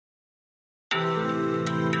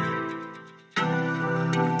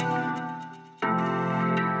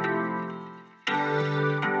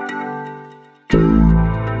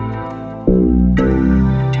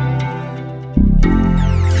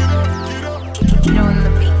You know when the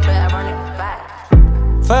beat, but I run it back.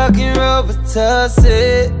 Fucking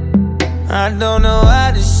Robitussin. I don't know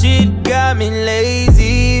why this shit got me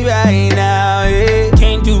lazy right now, yeah.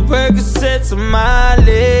 Can't do Percocets on my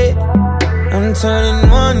leg. I'm turning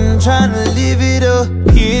one, trying to live it up.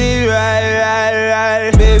 Get it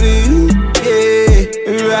right, baby, ooh,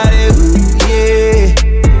 yeah. Ride it, ooh, yeah.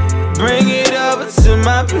 Bring it over to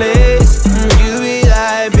my place. You be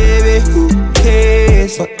like, baby, who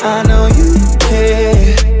cares? But I know you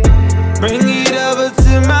care. Bring it over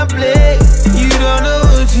to my place. You don't know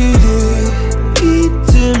what you do. Eat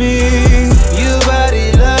to me. Your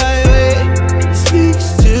body lightweight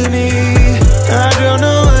speaks to me. I don't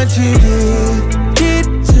know what you do. Get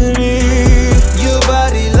to me. Your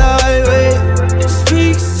body lightweight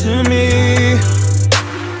speaks to me.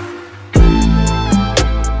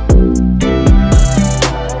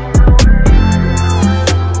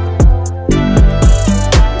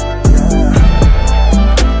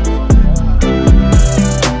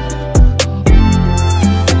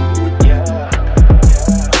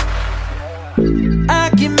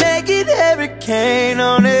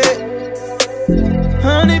 On it,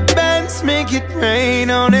 100 bands, make it rain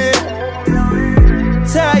on it.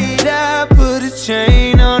 Tie it up, put a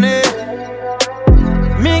chain on it.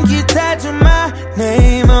 Make you tattoo my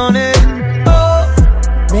name on it. Oh,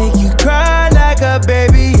 make you cry like a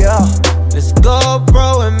baby, yo. Let's go,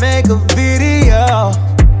 bro, and make a video,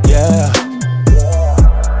 yeah.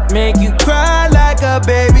 Make you cry like a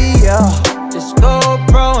baby, yo. Let's go,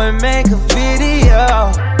 bro, and make a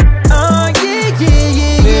video. Oh, yeah.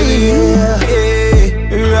 Baby, yeah,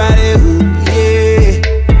 ride it, ooh, yeah.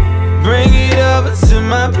 Bring it over to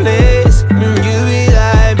my place. You be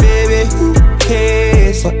like, baby, who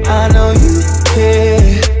cares? But I know you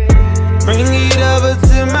care. Bring it over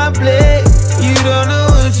to my place. You don't know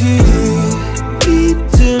what you do. Keep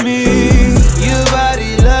to me. Your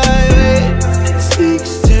body lightweight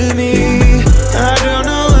speaks to me. I don't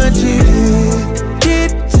know what you do.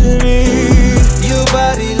 Get to me. Your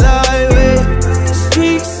body lightweight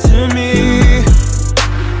speaks to me.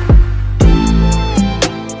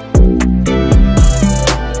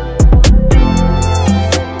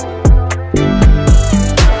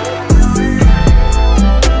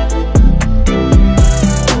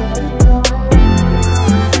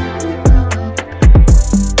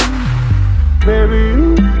 Baby,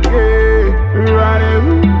 yeah, ride it,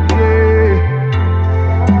 yeah.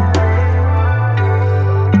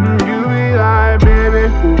 You be like, baby,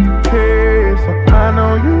 who cares? So I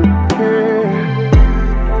know you care.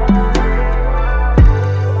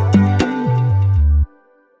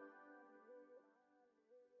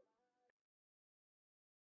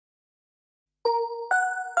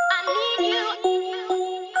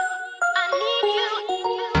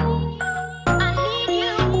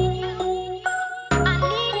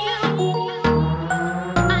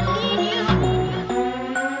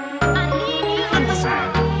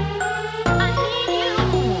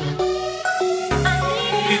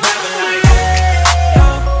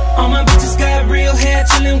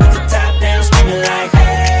 Chillin' with the top down, screaming like,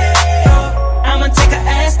 hey, oh. I'ma take her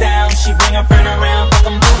ass down. She bring her friend around, fuck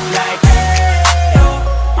 'em both like, hey,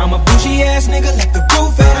 oh. I'm a bougie ass nigga, like the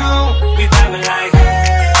roof at home. We vibing like,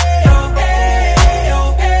 hey, oh, hey,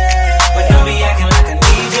 oh, hey. But don't be acting like I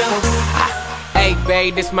need you. Hey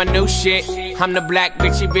babe, this my new shit. I'm the black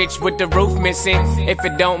bitchy bitch with the roof missing. If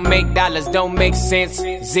it don't make dollars, don't make sense.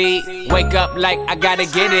 Z, wake up like I gotta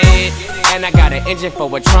get it. And I got an engine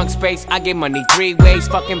for a trunk space. I get money 3 ways,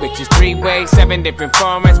 fucking bitches 3 ways. 7 different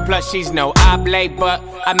formats, plus she's no oblate. But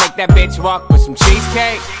I make that bitch walk with some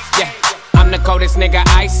cheesecake. Yeah, I'm the coldest nigga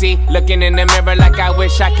I see. Looking in the mirror like I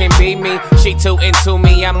wish I can be me. She too into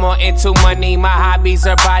me, I'm more into money. My hobby's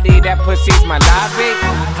her body, that pussy's my lobby.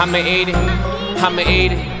 I'ma eat it, I'ma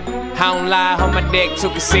eat it. I don't lie, on my dick, too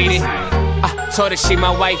conceited. Told her she my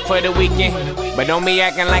wife for the weekend. But don't be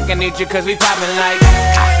acting like I need you, cause we poppin' like,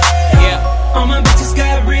 yeah. All my bitches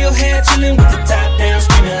got real hair, chillin' with the top down,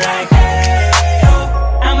 screaming like, hey,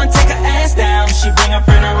 oh. I'ma take her ass down. She bring her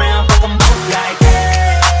friend around, fuck 'em both like,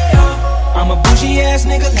 hey, oh. I'm a bougie ass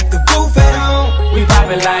nigga, like the roof at home. We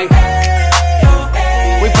poppin' like, hey, oh,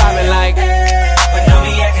 hey, we poppin' like, hey. But don't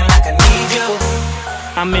be acting like I need you.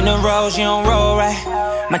 I'm in the rose, you don't roll right.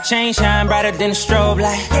 My chain shine brighter than a strobe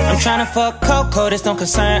light. I'm tryna fuck Coco, this don't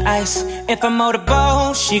concern ice. If I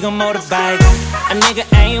motorboat, she gon' motorbike. A nigga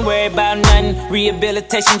ain't worried about nothing.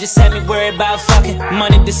 Rehabilitation just had me worried about fucking.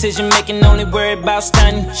 Money decision making, only worried about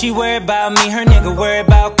stunning. She worried about me, her nigga worried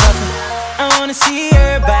about cuffing. I wanna see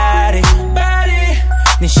her body.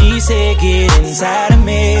 Then she said, get inside of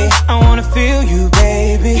me. I wanna feel you,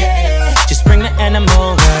 baby. Just bring the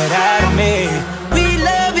animal right out of me.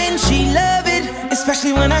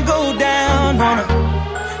 when I go down on her.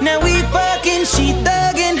 Now we fucking, she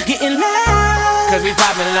thuggin', getting loud. Cause we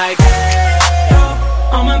poppin' like, hey,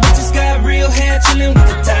 oh. All my bitches got real hair, chillin' with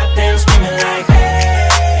the top down, screamin' like,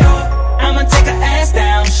 hey, oh. I'ma take her ass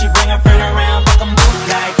down, she bring her friend around, fuck 'em both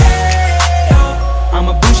like, hey, oh. I'm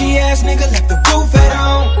a bougie ass nigga, left the roof at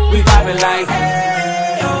home. We poppin' like,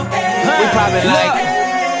 hey, oh, hey. we poppin' like,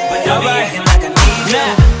 but don't be acting like I need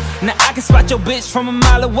you. Now I can spot your bitch from a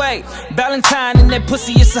mile away. Valentine and that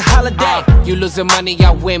pussy, it's a holiday. You losing money,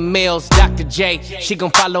 I win meals. Dr. J, she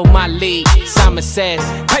gon' follow my lead. Simon says,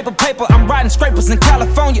 paper, paper, I'm riding scrapers in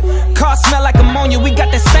California. Car smell like ammonia, we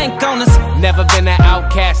got that stank on us. Never been an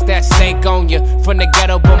outcast, that stank on you. From the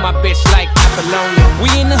ghetto, but my bitch like Apollonia.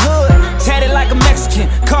 We in the hood, tatted like a Mexican.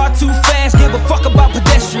 Car too fast, give a fuck about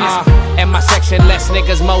pedestrians. In my section, less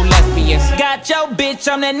niggas, more lesbians. Got your bitch,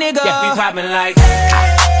 I'm that nigga. Yeah, we poppin' like,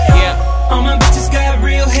 yeah. All my bitches got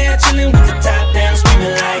real hair, chillin' with the top down,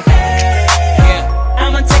 screamin' like, hey, yeah.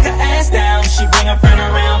 I'ma take her ass down, she bring her friend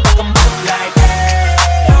around, fuck 'em both like,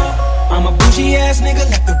 hey, oh. I'm a bougie ass nigga,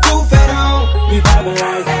 left the roof at home. We poppin'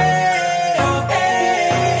 like, hey, oh,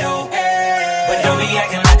 hey, oh, hey. But don't be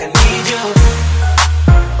acting like I need you.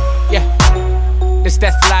 Yeah, this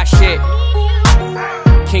that fly shit.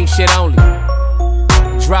 King shit only.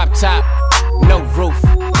 Drop top, no roof.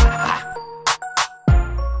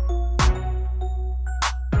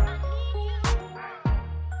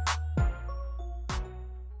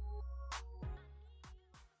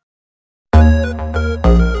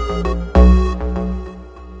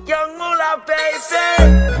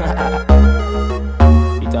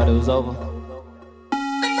 You thought it was over?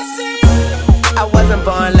 I wasn't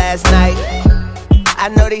born last night. I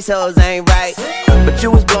know these hoes ain't right, but you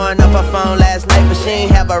was blowing up her phone last night, but she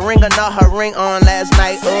ain't have a ring or not her ring on last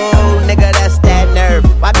night. Ooh, nigga, that's that nerve.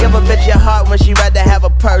 Why give a bitch your heart when she rather have a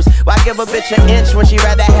purse? Why give a bitch an inch when she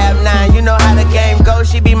rather have 9? You know how the game goes,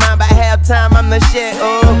 she be mine by halftime, I'm the shit.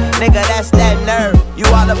 Ooh, nigga, that's that nerve. You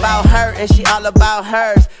all about her and she all about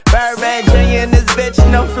hers. Birdman Jr. and this bitch,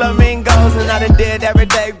 no flamingos, and I done did every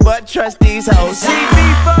day but trust these hoes. See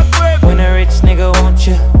me fuck with when a rich nigga want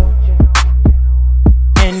you,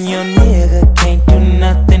 and your nigga can't do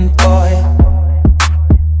nothing for you.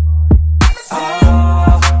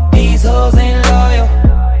 Oh, these hoes ain't loyal.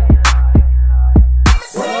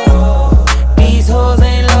 Whoa, these hoes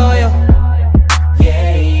ain't loyal.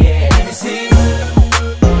 Yeah, yeah, let me see.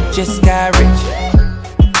 Just got rich,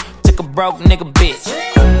 took a broke nigga bitch.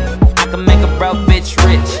 I can make a broke bitch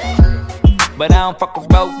rich, but I don't fuck with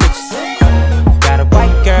broke bitches. Got a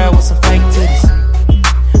white girl with some fake titties,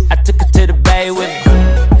 I took her to the bay with me.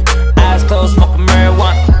 Eyes closed, smoking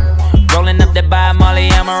marijuana, rolling up that by Molly,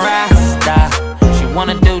 I'm a rasta. She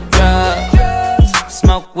wanna do drugs,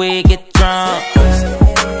 smoke weed, get drunk.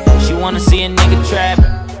 She wanna see a nigga trap,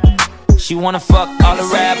 she wanna fuck all the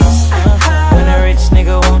rappers. When a rich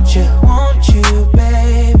nigga want you,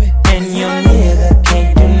 baby, and your nigga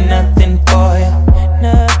can't do nothing for you,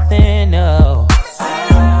 nothing, no.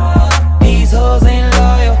 These hoes ain't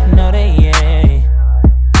loyal, no they ain't.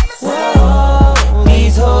 Whoa,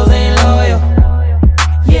 these hoes ain't loyal.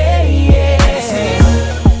 Yeah, yeah.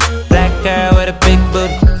 Black girl with a big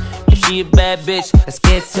booty, if she a bad bitch, let's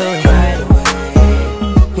get to it right away.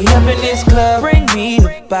 We up in this club, bring me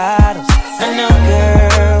the bottles. I know,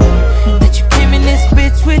 girl, that you came in this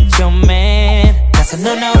bitch with your man. That's a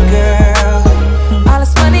no-no, girl. All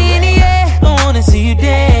this money in the air, I wanna see you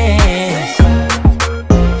dance.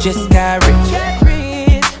 Just got rich,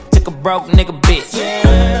 took a broke nigga bitch.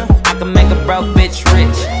 I can make a broke bitch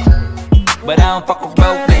rich, but I don't fuck with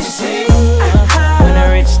broke bitches. When a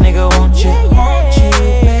rich nigga want you,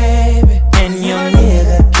 baby, and your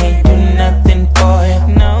nigga can't do nothing for you,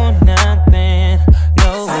 no, nothing,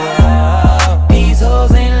 no. These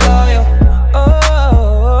hoes ain't loyal,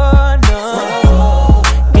 oh, no.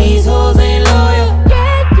 These hoes ain't loyal,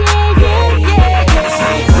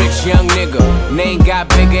 yeah. Rich young nigga, name got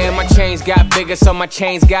bigger and my chains got bigger, so my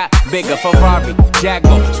chains got bigger. Ferrari,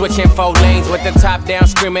 Jaguar, switching 4 lanes with the top down,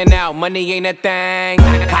 screaming out, money ain't a thing.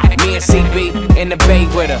 Me and CB in the bay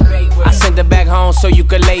with her, I sent her back home so you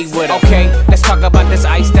could lay with her. Okay, let's talk about this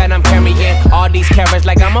ice that I'm carrying. All these carrots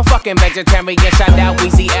like I'm a fucking vegetarian. Shout out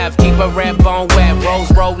Weezy F, keep a red bone wet. Rose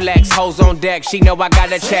Rolex, hoes on deck. She know I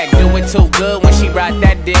got a check. Do it too good when she ride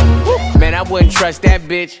that dick. Man, I wouldn't trust that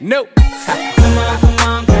bitch. Nope. Come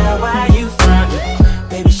on, girl, why you frontin'?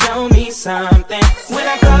 Baby, show me something. When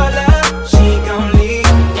I call her, she gon' leave,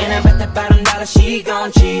 and I bet that bottom dollar she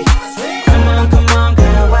gon' cheat. Come on,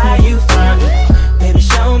 girl, why you frontin'? Baby,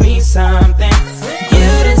 show me something. You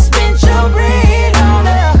done spent your bread on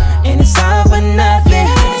her, and it's all for nothing.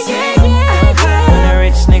 When a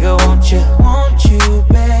rich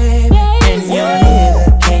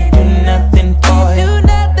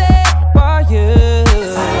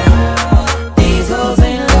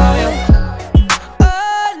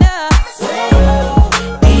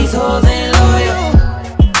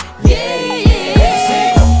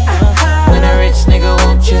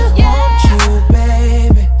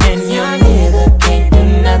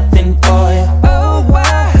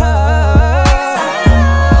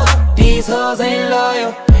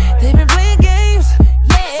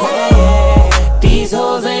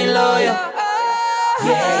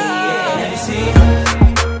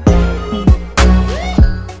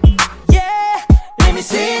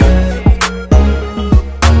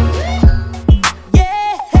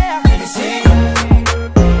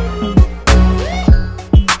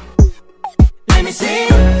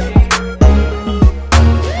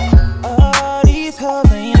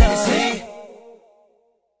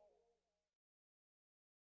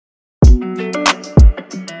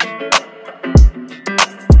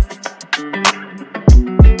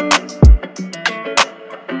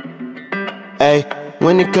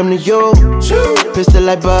When it come to you, pistol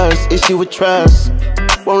like buzz, issue with trust.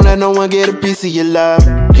 Won't let no one get a piece of your love.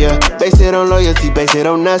 Yeah, base it on loyalty, base it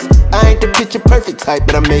on us. I ain't the picture perfect type,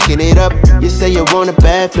 but I'm making it up. You say you want a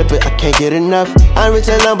bad, flip it, I can't get enough. I'm rich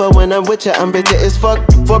alone, but when I'm with you, I'm bitter as fuck.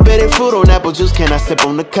 Forbidden fruit on apple juice, can I sip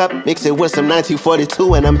on the cup? Mix it with some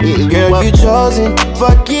 1942 and I'm hitting you up. Girl, you chosen,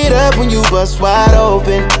 fuck it up when you bust wide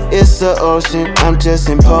open. It's the ocean, I'm just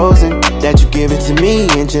imposing that you give it to me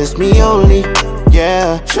and just me only.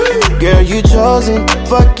 Yeah, girl, you chosen.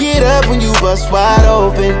 Fuck it up when you bust wide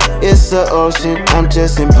open. It's the ocean, I'm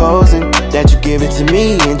just imposing that you give it to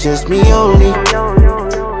me and just me only.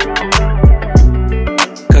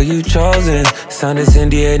 Girl, you chosen. Sound is in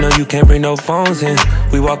the air, no, you can't bring no phones in.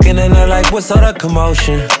 We walk in and out like, what's all the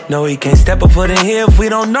commotion? No, he can't step a foot in here if we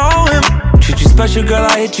don't know him. Treat you special, girl,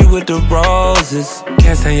 I hit you with the roses.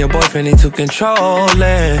 Can't stand your boyfriend, he too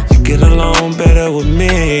controlling. You get along better with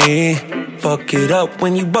me. Fuck it up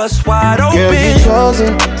when you bust wide open. Girl, you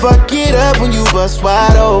chosen. Fuck it up when you bust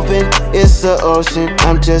wide open. It's the ocean,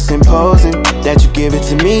 I'm just imposing that you give it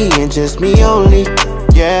to me and just me only.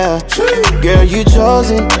 Yeah, girl, you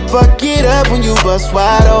chosen. Fuck it up when you bust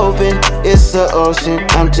wide open. It's the ocean,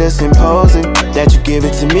 I'm just imposing that you give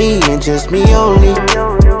it to me and just me only.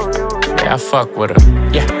 Yeah, I fuck with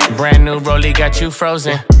her. Yeah, brand new rollie got you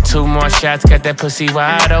frozen. 2 more shots, got that pussy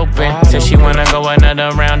wide open. Said she wanna go another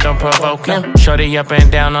round, don't provoke him. Shorty up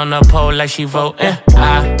and down on the pole like she voting.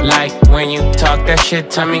 I like when you talk that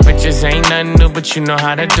shit to me. Bitches ain't nothing new, but you know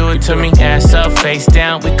how to do it to me. Ass up, face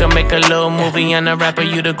down, we can make a little movie. And the rapper,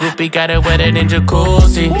 you the groupie, got it wetter than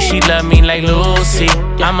jacuzzi. She love me like Lucy.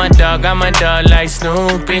 I'm a dog like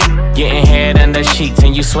Snoopy. Getting head under sheets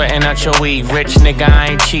and you sweating out your weave. Rich nigga, I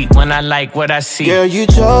ain't cheap when I like what I see. Girl, you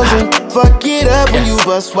chosen. Fuck it up when you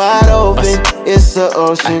bust wide open. It's the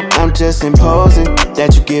ocean, I'm just imposing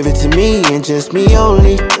that you give it to me and just me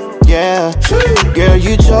only. Yeah, girl,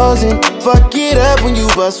 you chosen. Fuck it up when you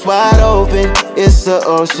bust wide open. It's the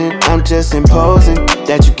ocean, I'm just imposing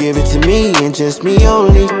that you give it to me and just me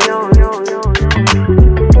only.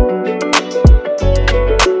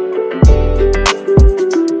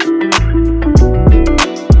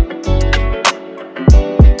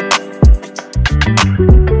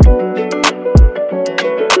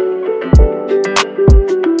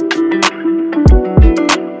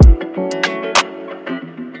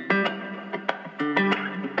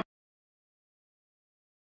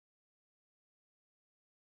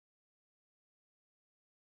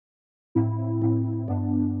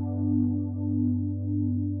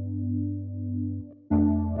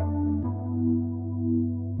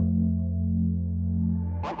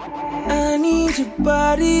 I need your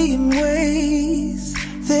body in ways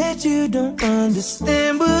that you don't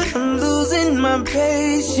understand, but I'm losing my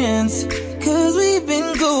patience. Cause we've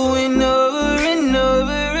been going over and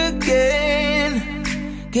over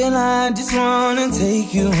again. Girl, I just wanna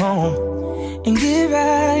take you home and get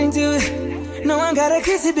right into it. No, I gotta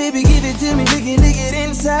kiss it, baby, give it to me, lick it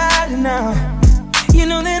inside and out. You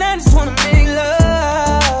know that I just wanna make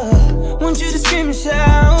love. Want you to scream and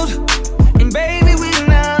shout. And baby, we're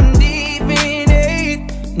now deep in it.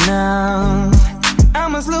 Now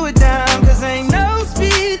I'ma slow it down, cause ain't no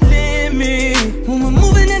speed limit. When we're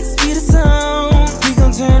moving at the speed of sound, we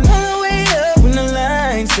gon' turn all the way up when the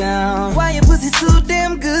lights down. Why your pussy so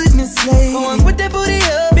damn good, Miss Slade? Going with that booty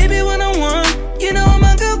up, baby, one-on-one. You know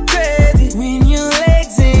I'ma go crazy when your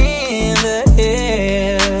legs in the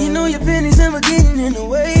air. You know your pennies never getting in the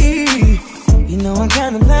way. You know I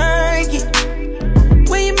kinda like it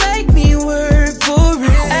when you make me work for it.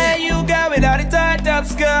 Hey, you got without a tied up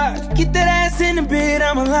skirt. Get that ass in the bed,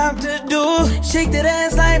 I'ma lock the door. Shake that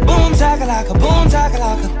ass like boom chakalaka, boom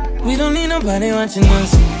chakalaka. We don't need nobody watching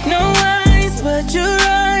us. No eyes but your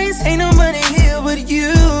eyes. Ain't nobody here but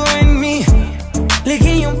you and me.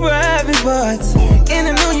 Licking your private parts, and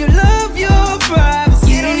I know you love your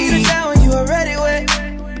privacy. You don't need a shower, you already wet.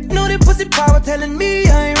 Know that pussy power telling me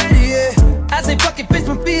I ain't ready yet. I say fuck it, face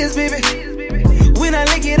my fears, baby. When I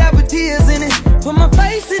lick it, I put tears in it. Put my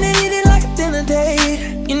face in it, eat it like a dinner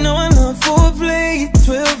date. You know I love foreplay,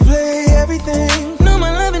 12 play, everything. No,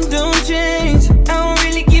 my loving don't change. I don't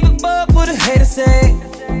really give a fuck what a hater say.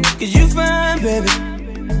 Cause you fine, baby.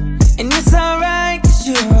 And it's alright, cause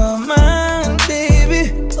you're all mine,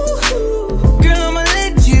 baby. Ooh, girl, I'ma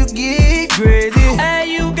let you get crazy. Hey,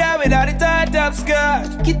 you got without a tied up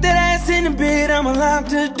skirt. Get that ass in the bed, I'ma lock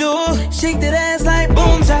the door. Shake that ass like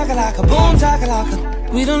boom chakalaka, boom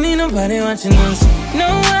chakalaka. We don't need nobody watching us. No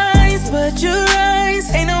eyes but your eyes.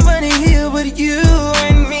 Ain't nobody here but you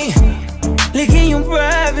and me. Licking your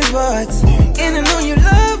private parts, and I know you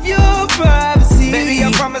love your privacy. Baby,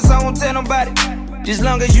 I promise I won't tell nobody. Just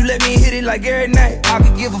long as you let me hit it like every night. I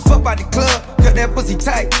could give a fuck about the club, cut that pussy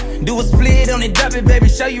tight. Do a split on it, drop it, baby,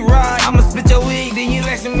 show you right. I'ma split your wig, then you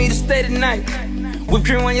asking me to stay tonight. Whip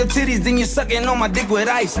cream on your titties, then you sucking on my dick with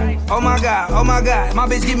ice. Oh my god, my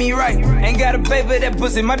bitch get me right. Ain't gotta pay for that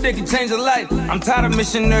pussy, my dick can change a life. I'm tired of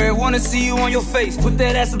missionary, wanna see you on your face. Put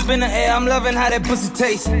that ass up in the air, I'm loving how that pussy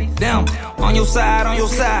tastes. Damn, on your side,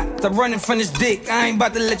 stop running from this dick, I ain't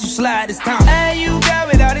about to let you slide this time. Hey, you got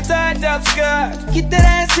me all the tied up skirt. Get that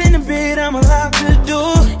ass in the bed, I'm allowed to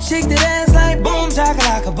do. Shake that ass like boom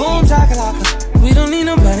chakalaka, boom chakalaka. We don't need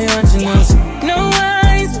nobody watching us. No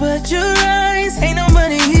eyes but your eyes. Ain't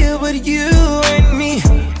nobody here but you and me.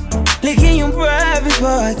 Licking your private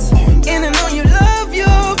parts, and I know you love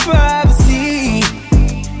your privacy.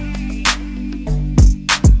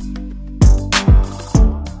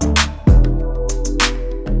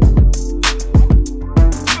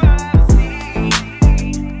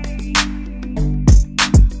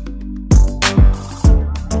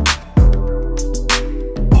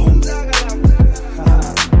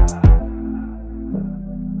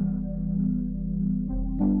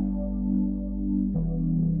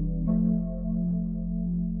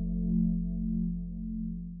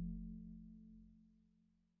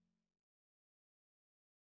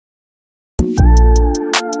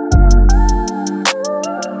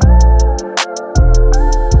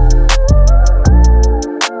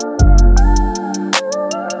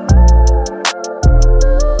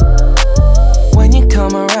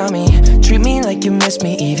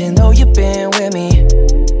 Me, even though you've been with me.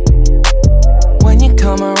 When you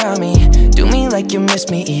come around me, do me like you miss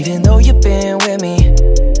me, even though you've been with me.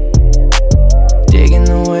 Digging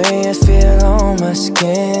the way I feel on my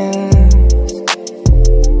skin.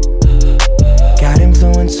 Got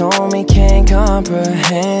influence on me, can't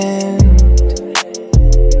comprehend.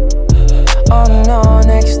 Oh no,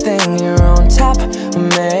 next thing you're on top of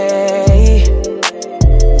me.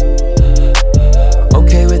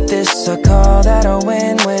 Okay with this, I call that a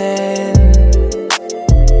win-win.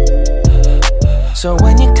 So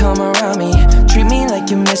when you come around me, treat me like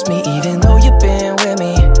you miss me, even though you've been with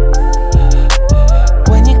me.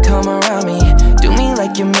 When you come around me, do me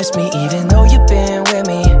like you miss me, even though you've been with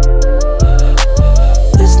me.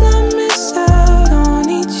 Let's not miss out on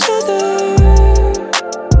each other.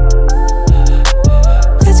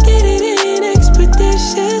 Let's get it in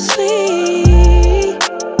expeditiously.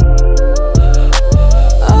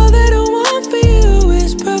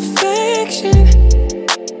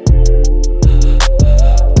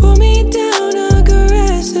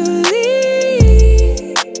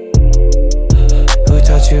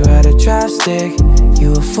 Stick.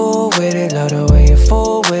 You a fool with it, love the way you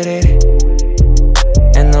fool with it.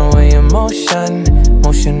 And the way you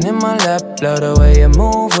motion in my lap, love the way you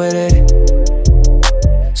move with it.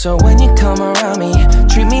 So when you come around me,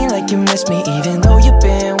 treat me like you miss me, even though you've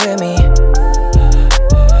been with me.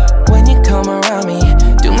 When you come around me,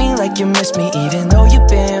 do me like you miss me, even though you've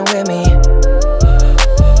been with me.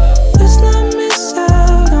 Let's not miss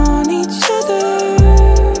out on each other.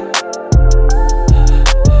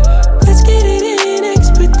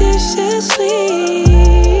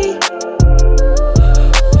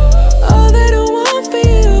 All that I want for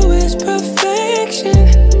you is perfection.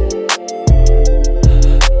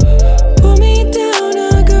 Pull me down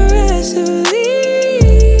aggressively.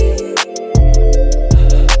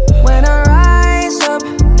 When I rise up,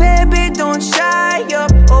 baby, don't shy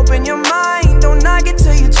up. Open your mind, don't knock it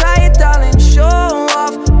till you try it, darling. Show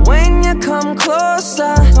off when you come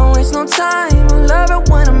closer. Don't waste no time, I love it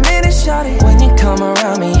when I'm in it, shout it. When you come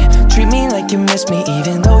around me, treat me like you miss me,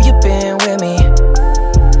 even though you've been with me.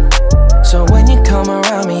 So when you come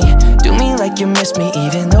around me, do me like you miss me,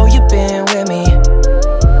 even though you've been with me.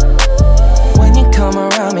 When you come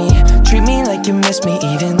around me, treat me like you miss me,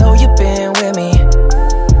 even though you've been with me.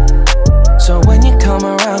 So when you come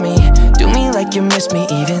around me, do me like you miss me,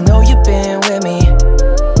 even though you've been with me.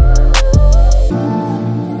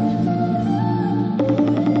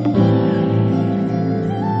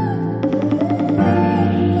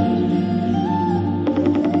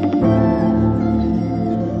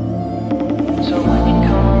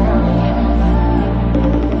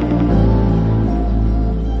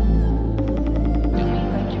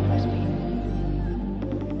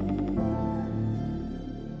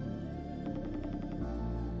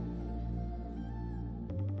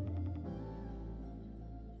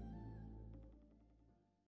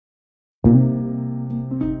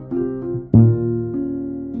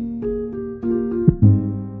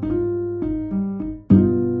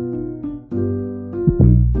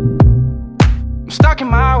 stuck in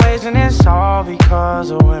my ways and it's all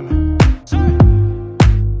because of women.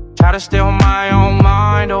 try to steal my own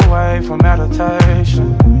mind away from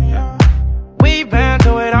meditation. We've been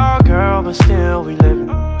through it all, girl, but still we living.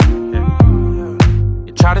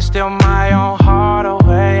 You try to steal my own heart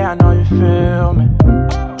away, I know you feel me.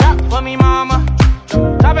 Drop for me, mama.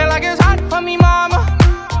 Drop it like it's hot for me, mama.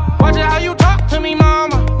 Watch it how you talk to me,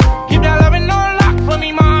 mama. Keep that loving on lock for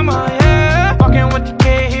me, mama, yeah. Fucking with the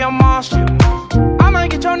kid, he a monster. I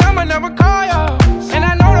might get your number, never call you. And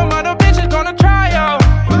I know them other bitches gonna try you.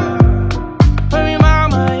 For me,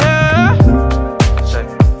 mama, yeah.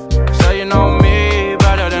 Say you know me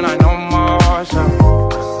better than I know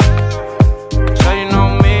myself. Say you know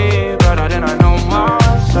me better than I know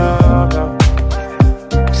myself, yeah.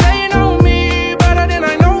 Say you know me better than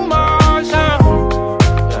I know myself,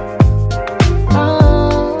 yeah.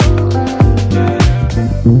 Oh, yeah.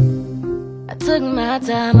 I took my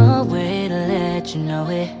time away to let you know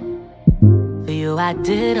it. For you I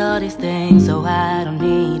did all these things, so I don't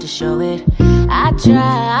need to show it. I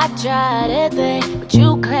tried everything, but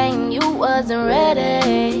you claimed you wasn't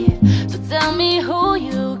ready. So tell me who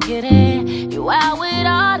you kidding? You out with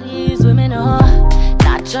all these women, oh.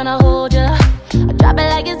 Not tryna hold ya, I drop it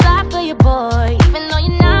like it's hot for your boy. Even though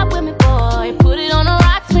you're not with me, boy. Put it on the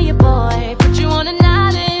rocks for your boy. Put you on an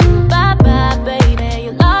island, bye-bye, baby.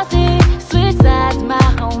 You lost it, switch sides, my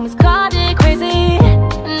homies called it crazy.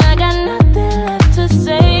 And I got nothing left to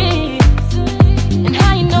say. And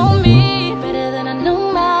how you know me better than I know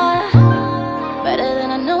better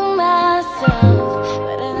than I know myself,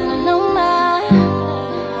 better than I know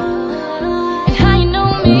and how you know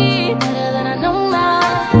me better than I know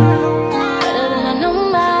better than I know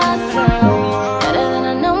myself, better than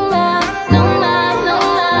I know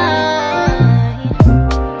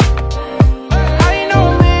How you know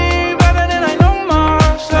me better than I know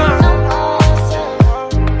myself?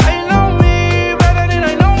 How you know me better than I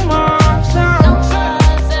know myself?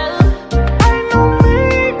 How you know me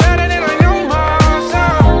better than I know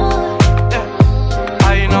myself?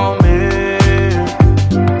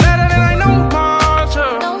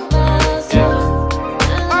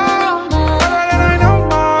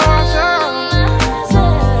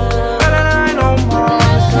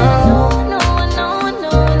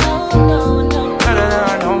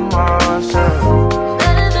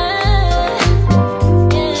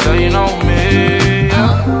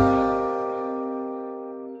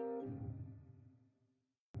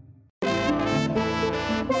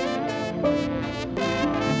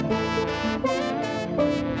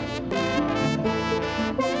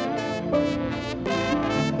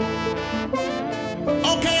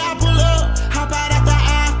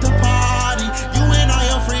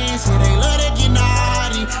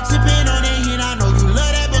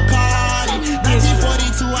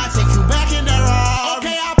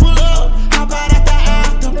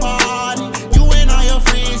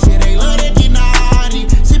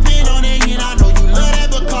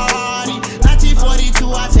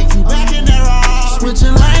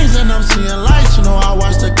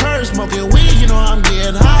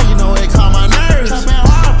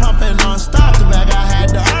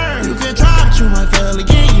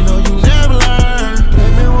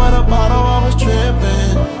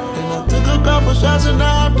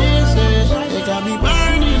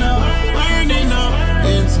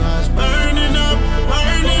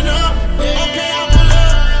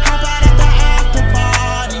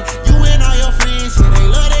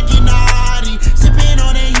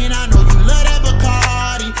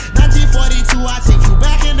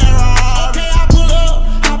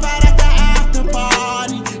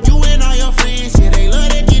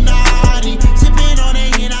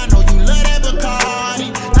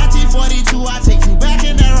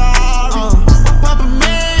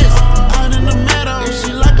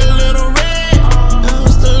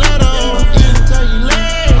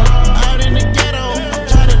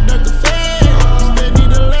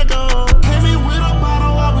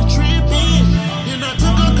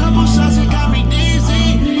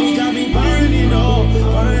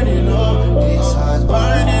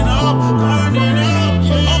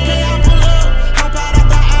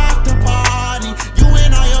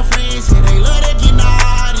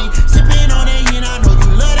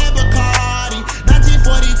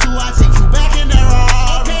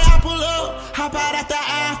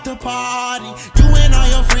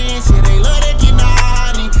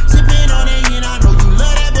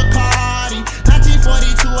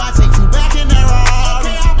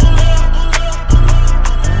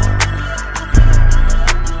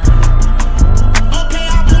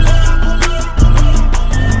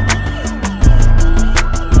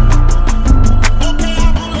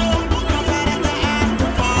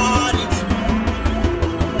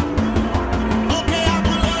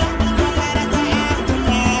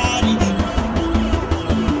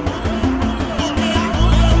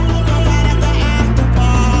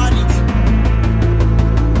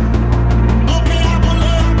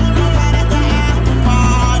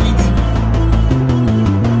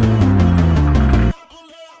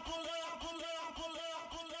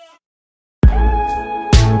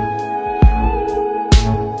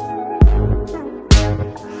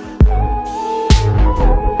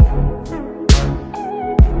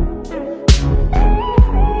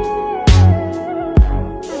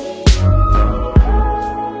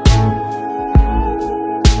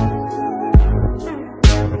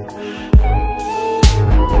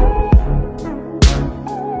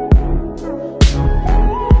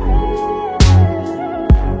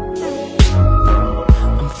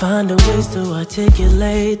 finding ways to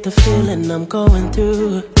articulate the feeling I'm going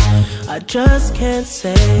through. I just can't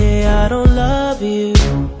say I don't love you,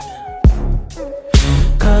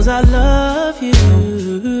 'cause I love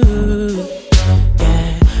you.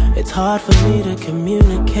 Yeah, it's hard for me to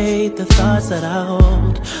communicate the thoughts that I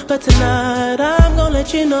hold, but tonight I'm gonna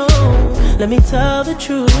let you know. Let me tell the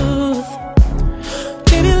truth.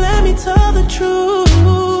 Baby, let me tell the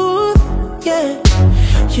truth. Yeah,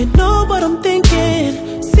 you know what I'm thinking,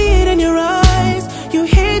 see it in your eyes. You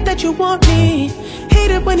hate that you want me,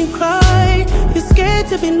 hate it when you cry. You're scared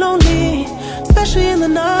to be lonely, especially in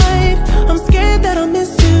the night. I'm scared that I'll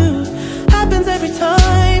miss you, happens every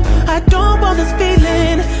time. I don't want this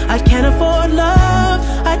feeling, I can't afford love.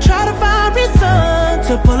 I try to find reason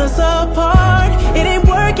to pull us apart. It ain't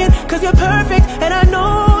working, 'cause you're perfect, and I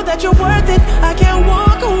know that you're worth it. I can't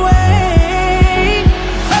walk away.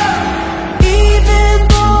 Even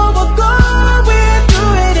though we're going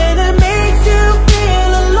through it and it makes you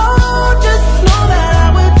feel alone, just know that I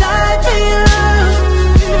would die for you.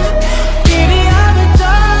 Baby, I would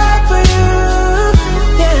die for you.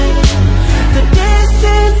 Yeah. The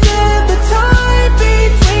distance and the time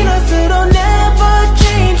between us, it'll never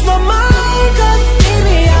change my mind. 'Cause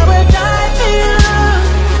baby, I would die for you.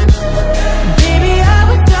 Baby, I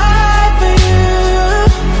would die for you.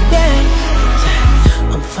 Yeah.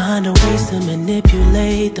 I'm finding ways to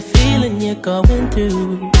manipulate the feeling you're going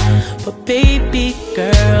through, but baby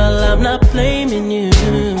girl, I'm not blaming you.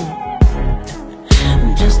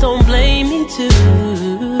 Just don't blame me too.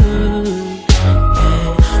 Yeah,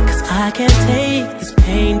 'cause I can't take this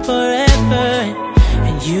pain forever,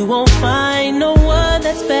 and you won't find no one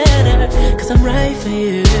that's better. 'Cause I'm right for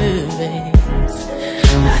you, babe.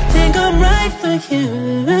 I think I'm right for you,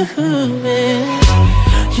 man.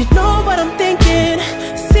 You know what I'm thinking,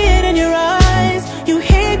 see it in your eyes. You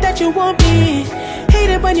hate that you want me,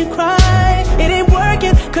 hate it when you cry. It ain't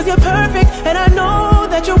working, 'cause you're perfect, and I know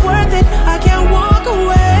that you're worth it. I can't walk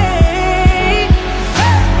away.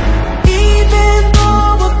 Even though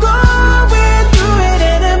we're going through it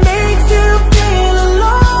and it makes you feel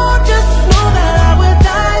alone, just know that I would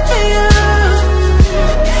die for you.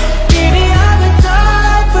 Baby, I would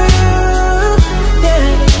die for you. Yeah.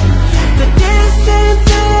 The distance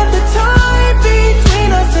and the time between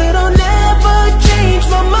us, it'll never change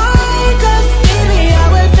my mind. 'Cause baby, I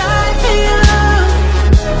would die for you.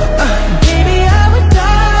 Baby, I would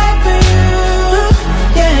die for you.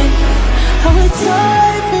 Yeah, I would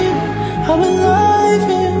die for you. I would lie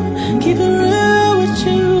for you. Keep it real with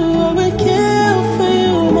you. I would kill for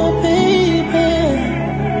you, my baby.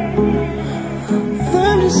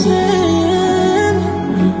 I'm just saying,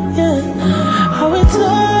 yeah. I would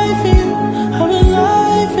die for you. I would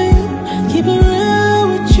lie for you. Keep it real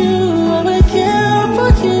with you. I would kill for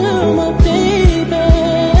you, my baby.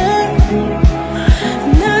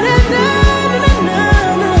 Na na na na na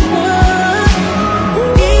na na.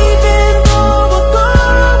 Even though we're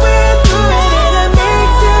going through it and it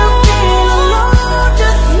makes you feel alone,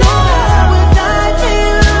 just know that I would die for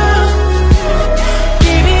you.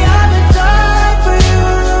 Baby, I would die for you.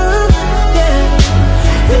 Yeah.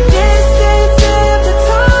 The distance and the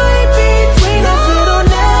time between us, it'll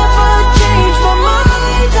never change my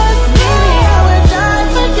mind. 'Cause baby, I would die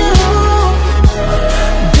for you.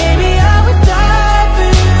 Baby, I would die for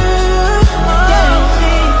you.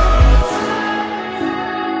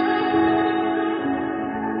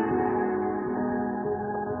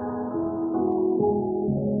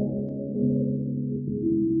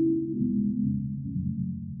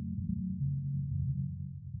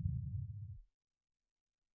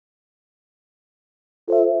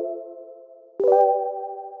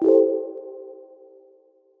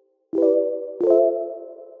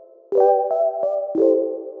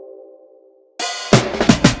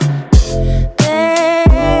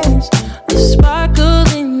 There's a sparkle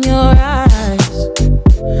in your eyes.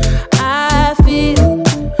 I feel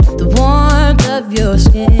the warmth of your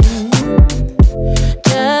skin.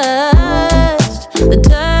 Just the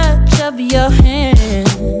touch of your hand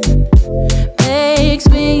makes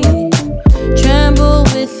me tremble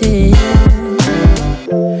within.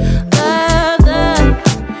 Love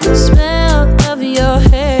the smell of your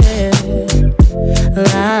hair,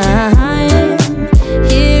 lying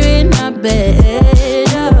here in my bed.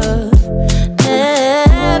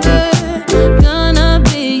 Never gonna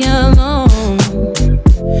be alone,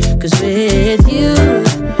 'cause with you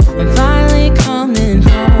I'm finally coming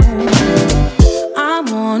home. I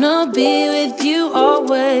wanna be with you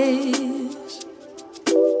always,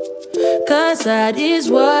 'cause that is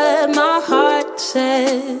what my heart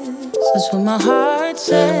says. That's what my heart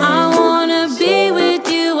says. I wanna be with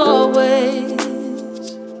you always.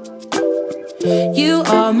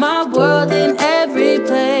 are my world in every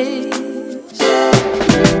place.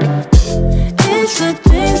 It's the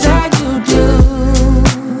things that you do,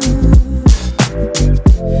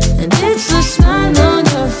 and it's the smile on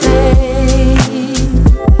your face.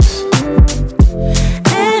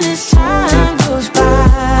 And as time goes by,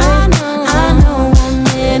 I know I'm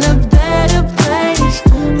in a better place.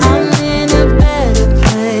 I'm in a better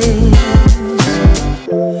place.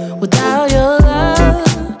 Without your love,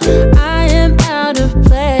 I am out of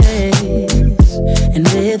place. And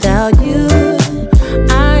without you,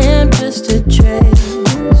 I am just a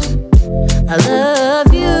trace. I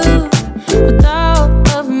love you with all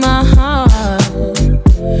of my heart.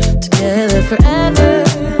 Together forever,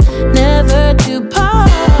 never to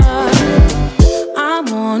part. I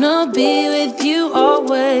wanna be with you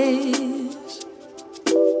always,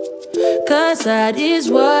 'cause that is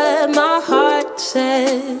what my heart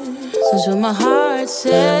says. That's what my heart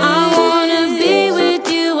says. I wanna be with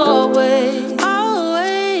you always.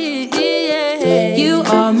 Always, yeah. You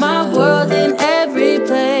are my world in every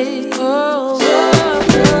place. Oh,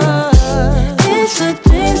 it's the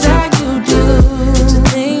things that you do. It's the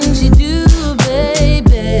things you do,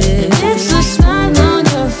 baby. And it's the smile on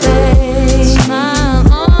your face. Smile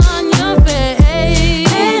on your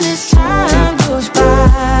face. And as time goes by,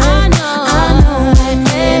 I know I'm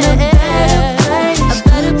in a better place. A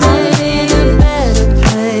better place. I'm in a better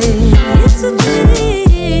place.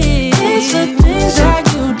 It's the things that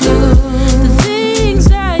you do. The things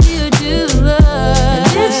that you do.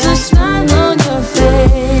 And it's the smile on your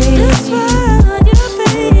face. The smile on your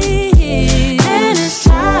face. And as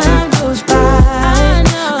time goes by, I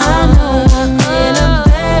know I'm in a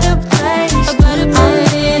better place. A better place. I'm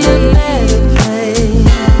in a better place.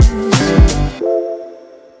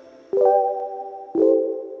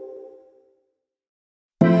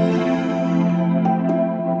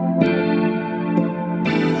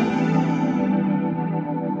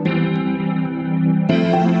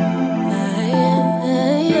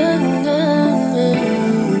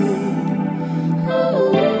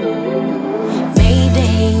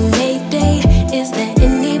 Mayday, Mayday, is there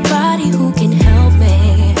anybody who can help me?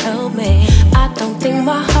 Help me. I don't think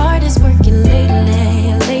my heart is working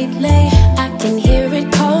lately. I can hear it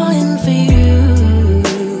calling for you.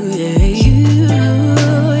 Yeah.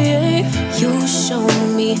 You show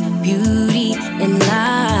me beauty in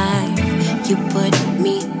life. You put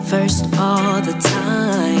me first all the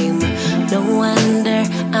time. No wonder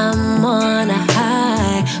I'm on a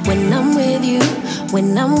high when I'm with you.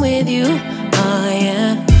 When I'm with you, oh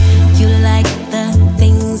yeah. You like the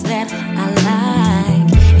things that I like.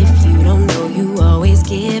 If you don't know, you always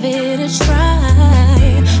give it a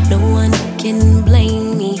try. No one can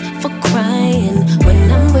blame me for crying when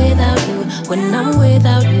I'm without you. When I'm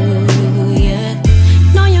without you, yeah.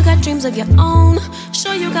 Know you got dreams of your own.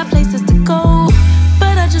 Sure you got places to go,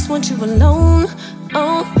 but I just want you alone.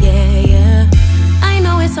 Oh yeah. I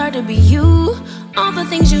know it's hard to be you. All the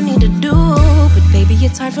things you need to do, but baby,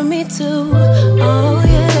 it's hard for me too. Oh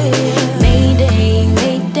yeah. Mayday,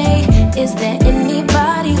 Mayday, is there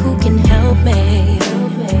anybody who can help me?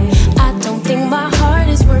 I don't think my heart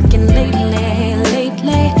is working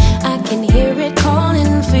lately. I can hear it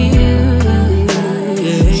calling for you.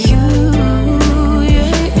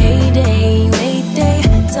 Mayday, Mayday,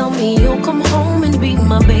 tell me you'll come home and be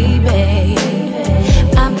my baby.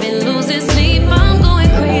 I've been losing sleep, I'm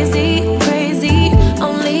going crazy.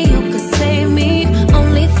 Only you could save me.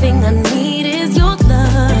 Only thing I need is your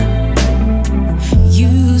love.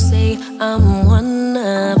 You say I'm one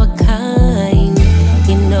of a kind.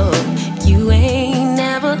 You know you ain't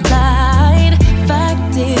never lied.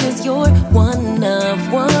 Fact is you're one of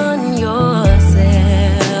one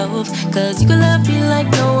yourself. 'Cause you could love me like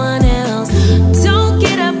no one else. Don't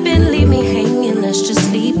get up and leave me hanging. Let's just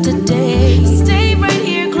sleep today. Stay right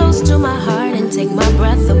here close to my heart and take my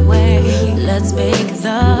breath away. Let's make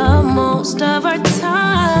the most of our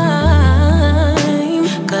time.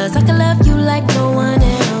 'Cause I can love you like no one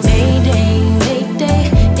else. Mayday, Mayday,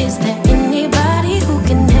 is there anybody who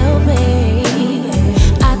can help me?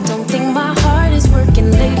 I don't think my heart is working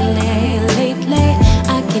lately.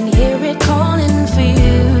 I can hear it calling for you.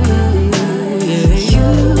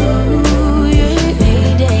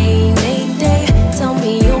 Mayday, Mayday, tell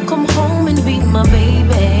me you'll come home and be my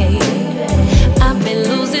baby. I've been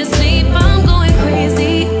losing sleep, I'm going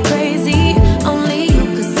crazy. Only you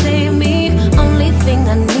could save me. Only thing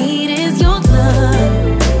I need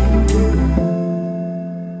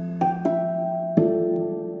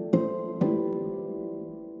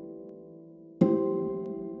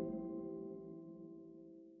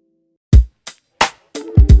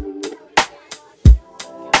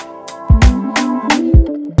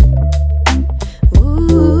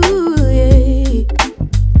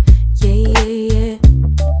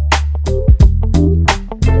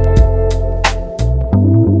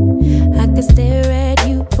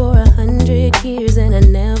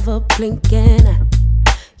never blinking.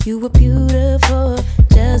 You were beautiful,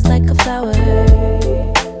 just like a flower.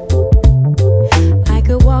 I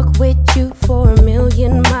could walk with you for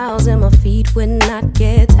 1,000,000 miles and my feet would not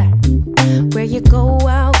get tired. Where you go,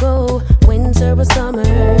 I'll go, winter or summer.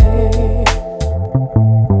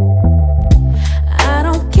 I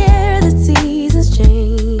don't care the seasons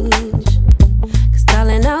change, 'cause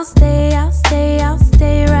darling, I'll stay, I'll stay, I'll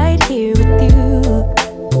stay right here with you.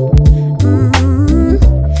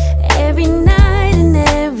 Every night and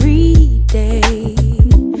every day,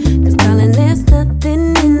 'cause darling, there's nothing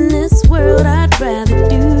in this world I'd rather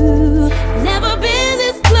do. Never been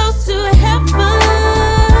this close to heaven,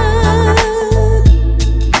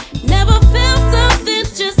 never felt something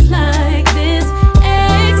just like this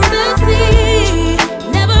ecstasy.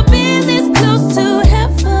 Never been this close to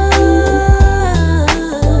heaven.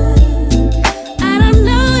 I don't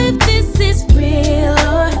know if this is real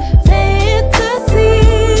or fantasy,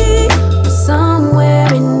 or somewhere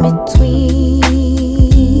in between,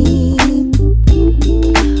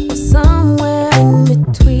 or somewhere in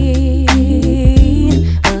between.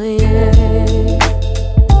 Oh yeah.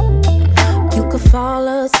 You could fall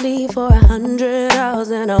asleep for 100 hours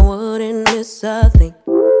and I wouldn't miss a thing.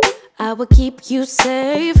 I would keep you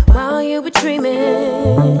safe while you were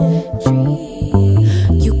dreaming.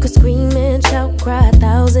 You could scream and shout, cry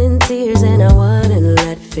 1,000 tears, and I wouldn't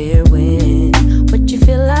let fear win. What you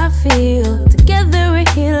feel, I feel. Together we're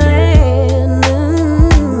healing.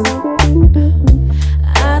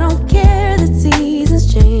 I don't care the seasons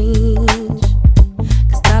change,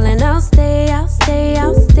 'cause darling, I'll stay, I'll stay,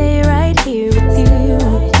 I'll stay right here with you.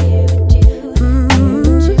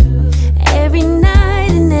 Every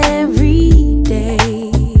night and every day,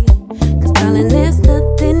 'cause darling, there's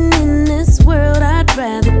nothing in this world I'd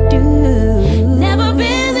rather do. Never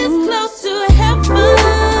been this close to heaven,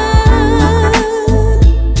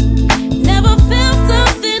 never felt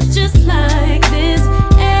something just like this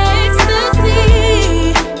ecstasy.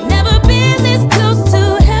 Never been this close to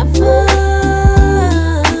heaven.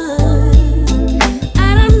 I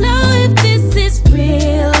don't know if this is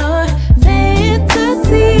real or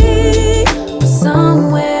fantasy, or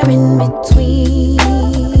somewhere in between,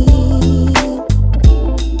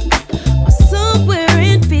 or somewhere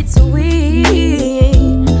in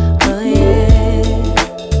between. Oh yeah.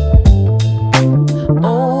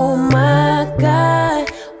 Oh my God,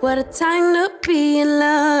 what a time to be in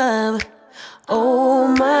love. Oh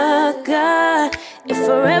my God, if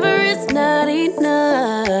forever is not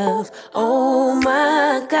enough. Oh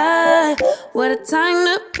my God, what a time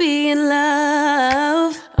to be in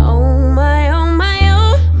love. Oh my, oh my,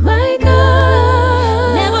 oh my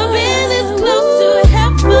God. Never been this close to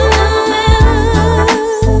heaven,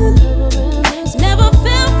 never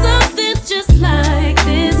felt something just like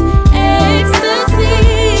this ecstasy.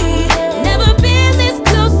 Never been this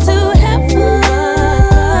close to heaven.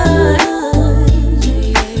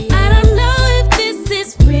 I don't know if this is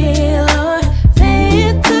real or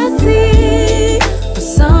fantasy, or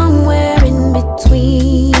somewhere in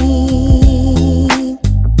between,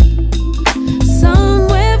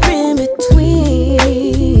 somewhere in between.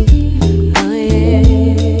 Oh yeah.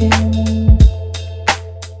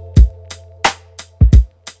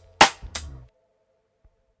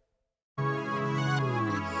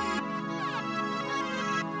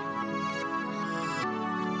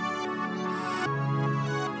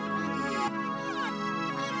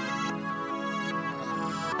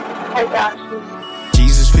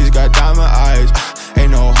 Jesus, please got diamond eyes.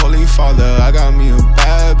 Ain't no holy father, I got me a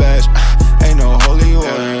bad batch. Ain't no holy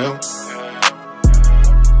warrior.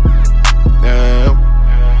 Yeah.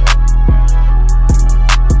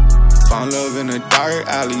 Found love in a dark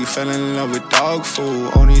alley, fell in love with dog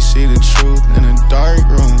food. Only see the truth in a dark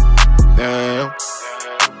room. Yeah.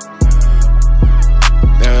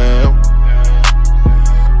 Yeah.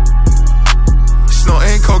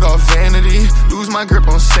 Snorting coke off vanity, lose my grip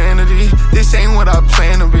on sanity. This ain't what I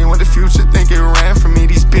plan to be. What the future think it ran from me.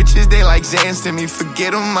 These bitches, they like Zans to me.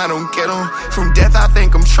 Forget them, I don't get them. From death, I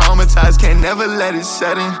think I'm traumatized, can't never let it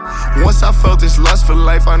set in. Once I felt this lust for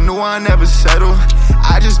life, I knew I never settle.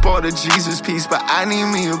 I just bought a Jesus piece, but I need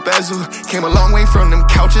me a bezel. Came a long way from them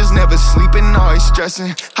couches, never sleeping, always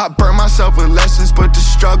stressing. I burned myself with lessons, but the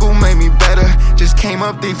struggle made me better. Just came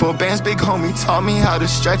up 3-4 bands, big homie taught me how to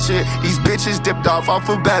stretch it. These bitches dipped off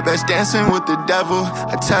of bad bitch, dancing with the devil.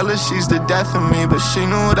 I tell her she's the death of me, but she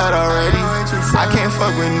knew that already. I can't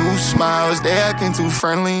fuck with new smiles, they acting too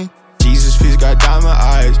friendly. Jesus, please got diamond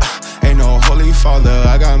eyes. Ain't no holy father,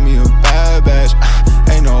 I got me a bad batch.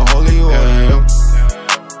 Ain't no holy warrior.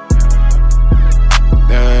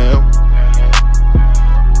 Yeah.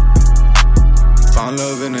 Found Found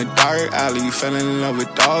love in a dark alley, fell in love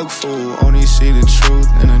with dog food. Only see the truth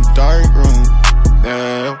in a dark room.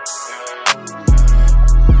 Yeah.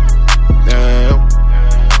 Yeah.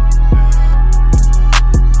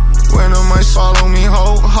 Winter might swallow me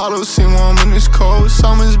whole. Hollow seem warm when it's cold.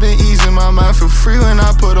 Summer's been easing my mind for free when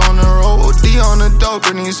I put on the road. D on the dope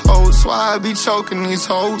in these hoes. Why I be choking these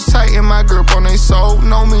hoes? Tighten my grip on they soul.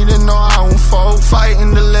 Know me to know I won't fold.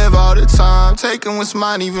 Fighting to live all the time. Taking what's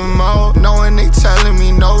mine even more. Knowing they telling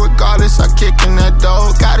me no. Regardless, I kick in that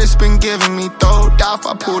door. God, it's been giving me though. Die if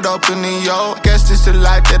I pulled up in the yo. Guess this the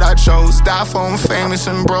life that I chose. Die for I'm famous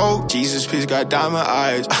and broke. Jesus, peace got diamond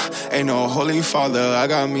eyes. Ain't no holy father. I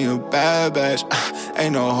got me a bad batch.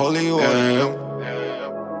 Ain't no holy water.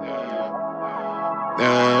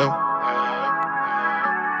 Yeah.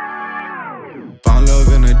 Found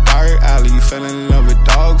love in a dark alley, fell in love with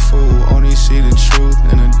dog food. Only see the truth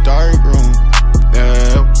in a dark room.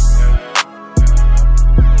 Yeah.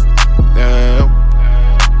 Yeah.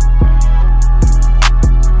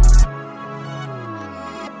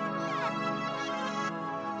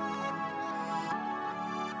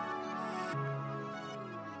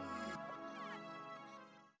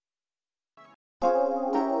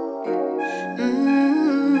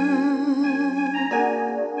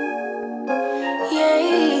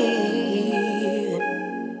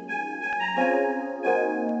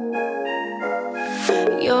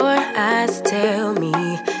 Your eyes tell me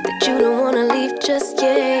that you don't wanna leave just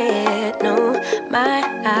yet. No, my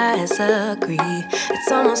eyes agree.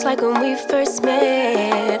 It's almost like when we first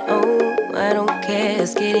met. Oh, I don't care,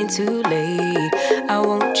 it's getting too late. I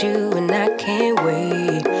want you and I can't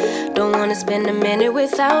wait. Don't wanna spend a minute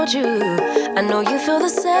without you. I know you feel the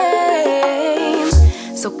same.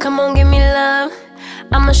 So come on, give me love.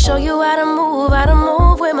 I'ma show you how to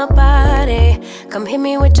move with my body. Come hit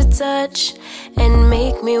me with your touch and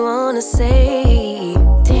make me wanna say,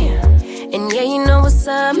 damn. And yeah, you know what's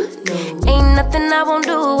up. Ain't nothing I won't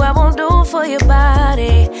do for your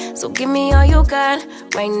body. So give me all you got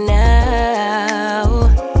right now.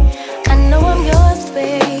 I know I'm yours,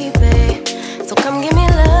 baby. So come give me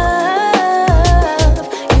love.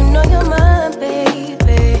 You know you're mine,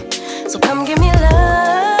 baby. So come give me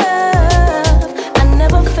love. I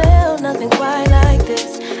never felt nothing quite like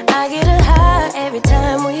this. I get a high every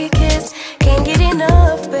time we kiss. Can't get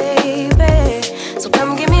enough, baby. So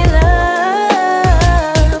come give me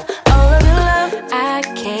love. All of your love, I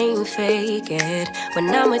can't fake it.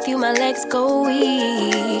 When I'm with you, my legs go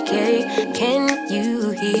weak, yeah. Can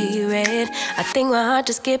you hear it? I think my heart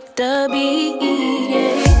just skipped a beat,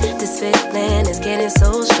 yeah. This feeling is getting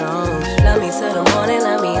so strong. Love me till the morning,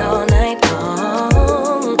 love me all night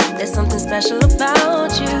long. There's something special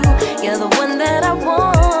about you. You're the one that I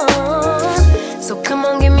want. So come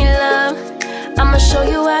on, give me love. I'ma show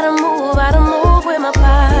you how to move with my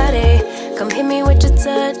body. Come hit me with your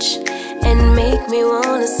touch and make me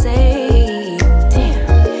wanna say,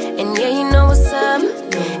 damn. And yeah, you know what's up.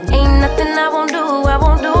 Ain't nothing I won't do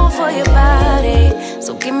for your body.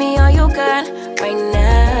 So give me all you got right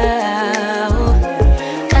now.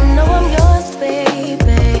 I know I'm yours,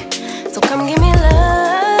 baby. So come give me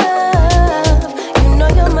love. You know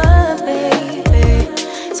you're mine, baby.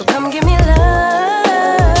 So come give me love.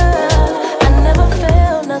 I never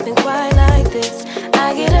felt nothing quite like this.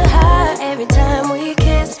 I get a high every time we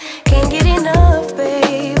kiss. Can't get enough,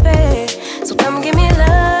 baby. So come give me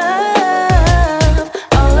love.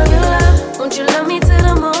 All of your love. Won't you love me till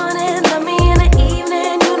the morning? Love me in the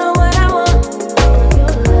evening. You know what I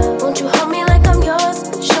want. Won't you hold me like I'm yours?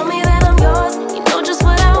 Show me that I'm yours. You know just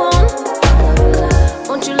what I want.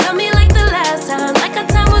 Won't you love me like the last time? Like our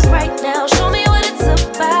time was right now. Show me what it's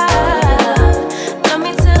about. Love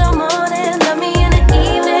me till the morning. Love me in the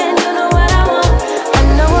evening. You know what I want. I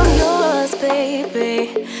know I'm yours,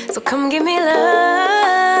 baby. So come give me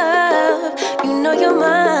love. You know you're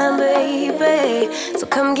mine, baby. So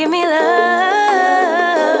come give me love.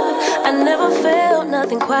 I never felt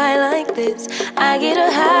nothing quite like this. I get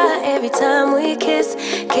a high every time we kiss.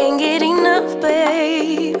 Can't get enough,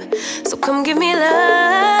 babe. So come give me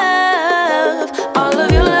love. All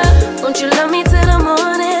of your love. Won't you love me till the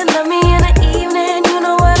morning? Love me in the evening. You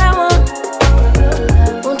know what I want.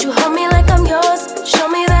 Won't you hold me like I'm yours? Show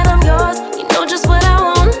me that I'm yours. You know just what I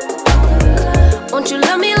want. Won't you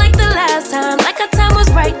love me like the last time? Like our time was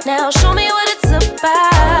right now. Show me what it's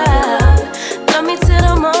about. Love me till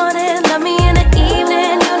the morning. Love me in the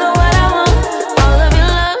evening. You know what I want. All of your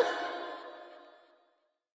love.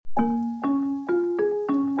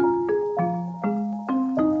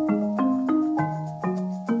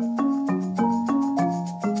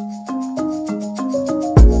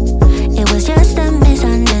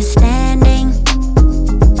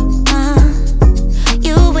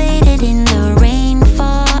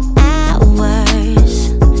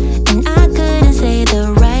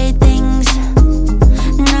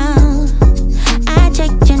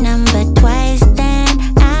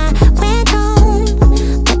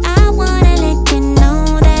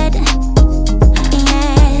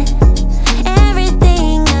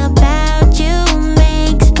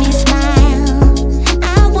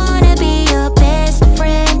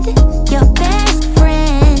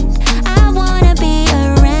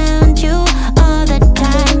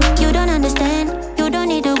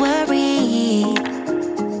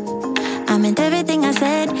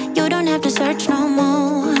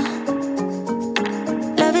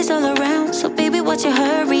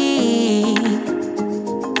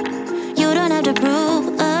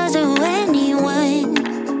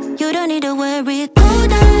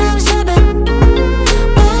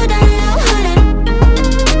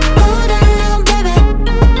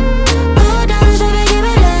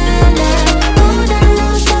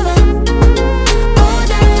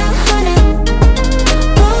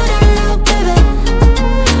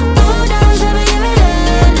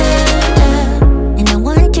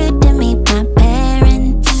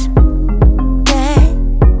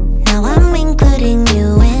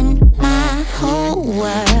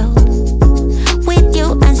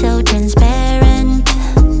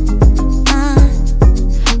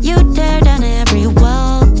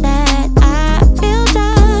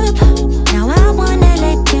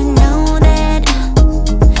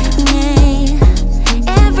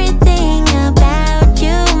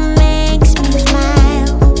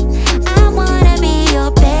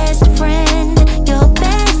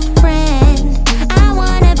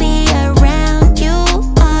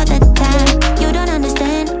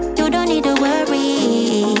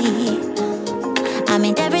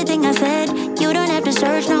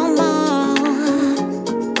 search no more.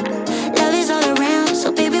 Love is all around,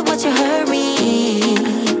 so baby, what's your hurry?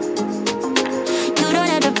 You don't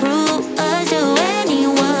have to prove us to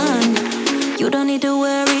anyone. You don't need to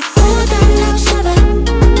worry. Ooh, that love shabba.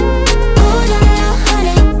 Ooh, that love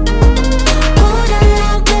honey. Ooh, that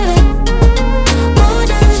love baby. Ooh,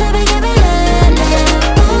 that shabba, give me love, love.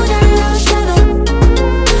 Ooh, that love shabba.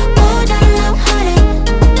 Ooh, that love honey.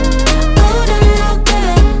 Ooh, that love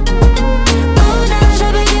baby. Ooh, that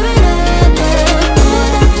shabba, give me love, love. Ooh,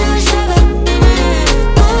 that love shabba.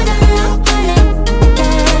 Ooh, that love honey.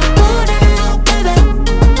 Yeah. Ooh, that love baby.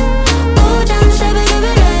 Ooh, that shabba, give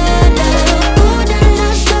me love, love. Ooh, that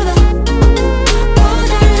love shabba. Ooh,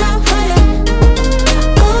 that love honey.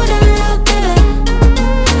 Ooh, that love baby.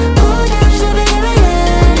 Ooh, that shabba, give me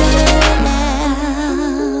love, love.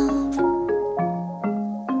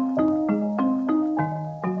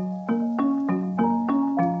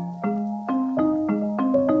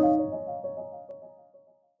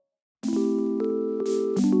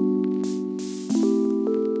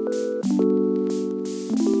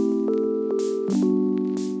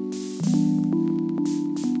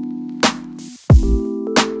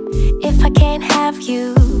 If I can't have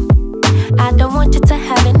you, I don't want you to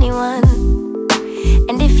have anyone.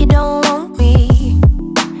 And if you don't want me,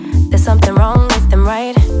 there's something wrong with them,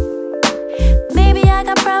 right? Maybe I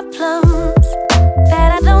got problems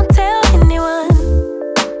that I don't tell anyone.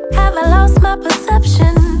 Have I lost my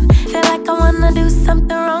perception? Feel like I wanna do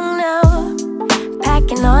something wrong now.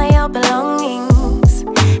 Packing all your belongings.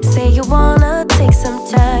 Say you wanna take some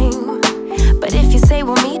time, but if you say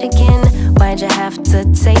we'll meet again, why'd you have to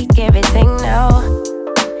take everything now?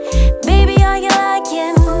 Baby, are you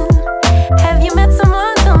lying? Have you met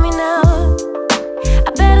someone? Tell me now. I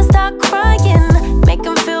better start crying, make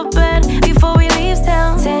him feel bad before we leave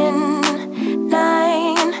town. 10,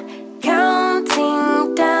 9,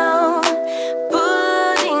 counting down,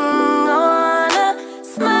 putting on a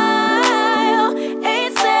smile.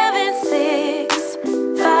 8, 7, 6,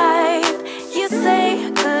 5. You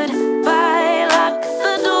say goodbye, lock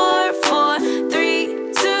the door for 3,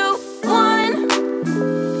 2, 1,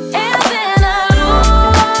 and then I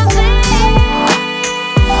lose it.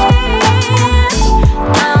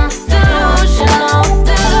 I'm delusional,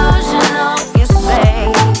 delusional, you say,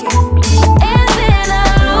 and then I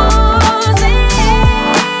lose it.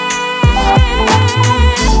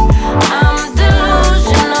 I'm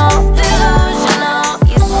delusional, delusional,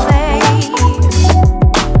 you say.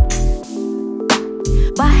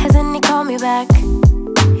 Why hasn't he called me back?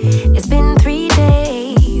 It's been 3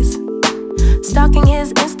 days. Stalking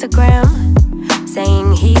his Instagram,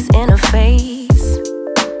 saying he's in a phase.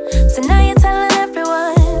 So now you're telling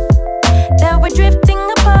everyone that we're drifting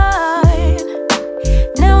apart.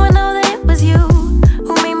 Now I know that it was you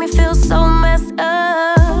who made me feel so messed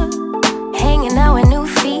up. Hanging out with new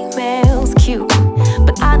females, cute,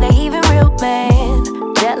 but are they even real, man?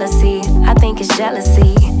 Jealousy, I think it's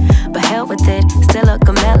jealousy, but hell with it, still a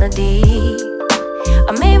good melody.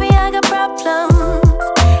 Or maybe I got problems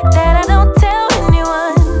that I don't tell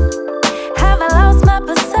anyone. Have I lost my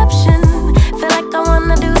perception? Feel like I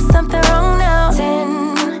wanna do something wrong now.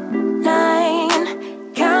 10,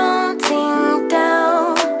 9, counting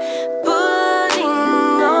down, putting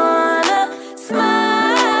on a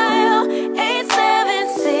smile. 8, 7,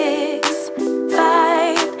 6,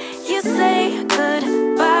 5. You say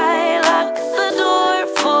goodbye, lock the door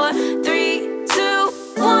for 3, 2,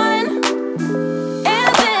 1,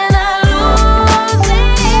 and then I lose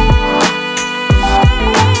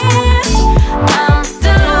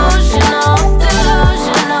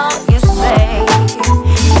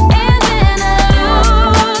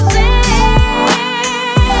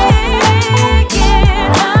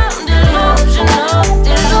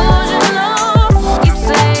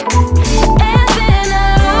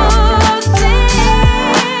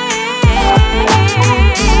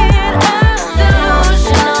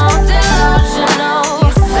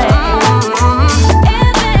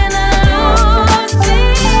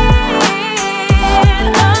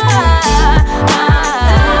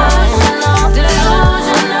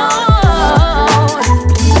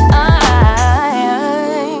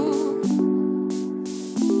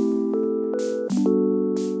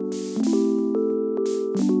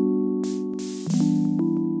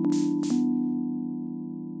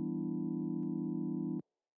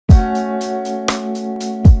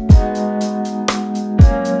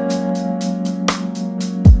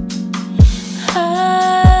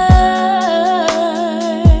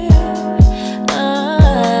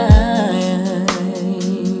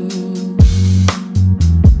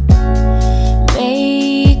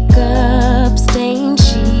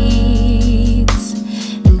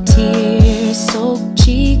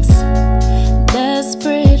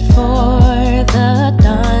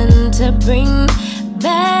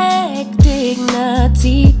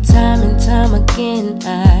See, time and time again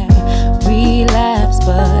I relapse,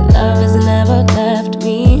 but love has never left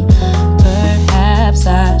me. Perhaps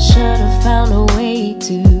I should have found a way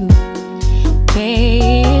to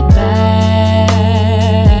pay it back.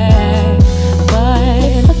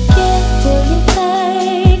 But forget what you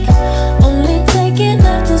take, only take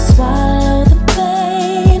enough to swallow the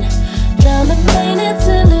pain. Drown the pain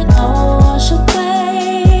until it all wash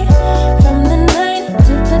away. From the night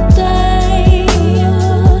to the day you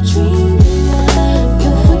dream,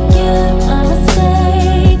 you forgive my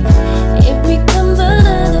mistake. It becomes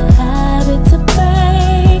another habit to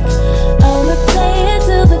break. I'll replay it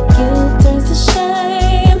till the guilt turns to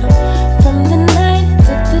shame. From the night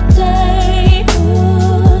to the day you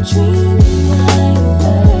dream like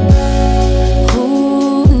that. Who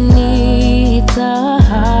needs a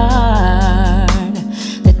heart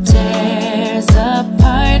that tears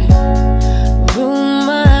apart?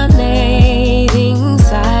 Ruminating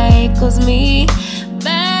cycles me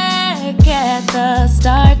back at the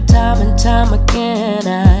start. Time and time again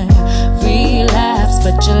I relapse,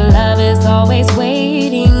 but your love is always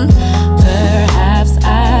waiting. Perhaps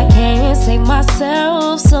I can't save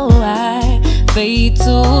myself, so I fade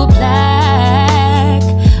to black.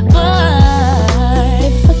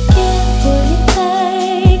 But forget what you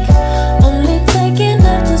take, only take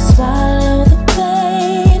enough to swallow the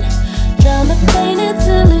pain. Drown the pain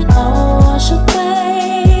until it all wash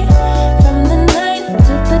away. From the night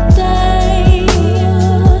to the day you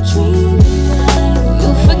dream, you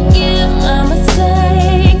forgive my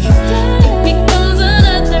mistake. It becomes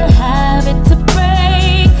another habit to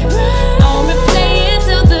break. I'll replay it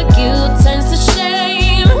till the guilt turns to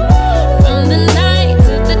shame. From the night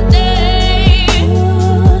to the day you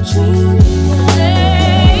dream.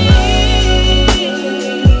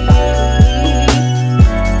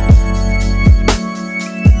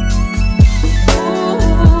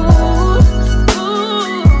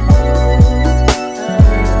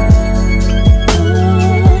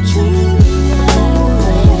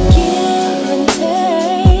 Give and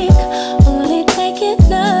take, only take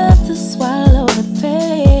enough to swallow the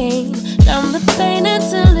pain. Drown the pain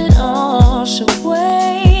until it all wash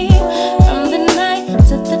away. From the night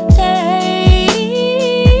to the day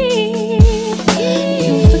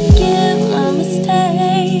you forgive my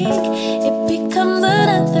mistake. It becomes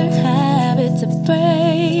another habit to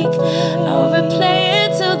break. I'll replay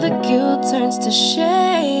it till the guilt turns to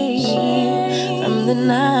shame. From the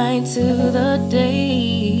night to the day.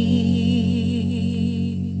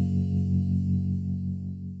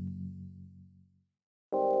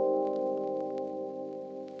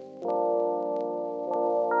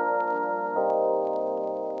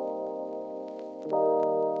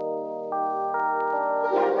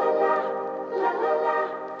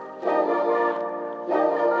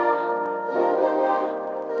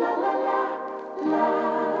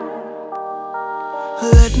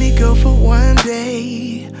 Let me go for one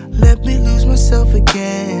day, let me lose myself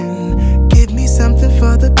again. Give me something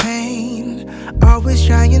for the pain, always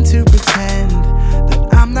trying to pretend that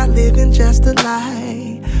I'm not living just a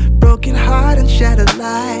lie. Broken heart and shattered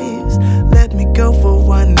lives. Let me go for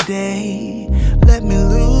one day, let me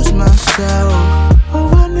lose myself. Oh,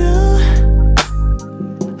 I knew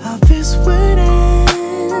how this would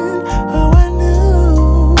end. Oh, I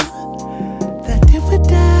knew that it would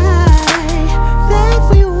die, that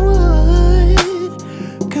we would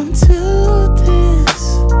come to this,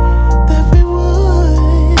 that we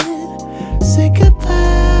would say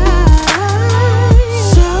goodbye.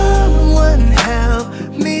 Someone help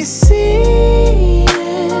me see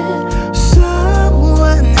it.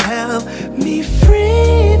 Someone help me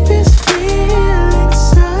free this feeling.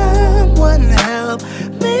 Someone help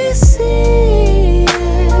me see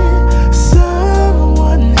it.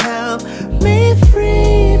 Someone help me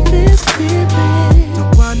free this feeling.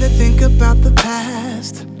 Don't wanna think about the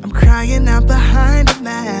past, I'm crying out behind a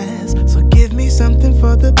mask. So give me something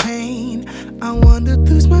for the pain, I wanna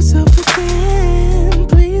lose myself again.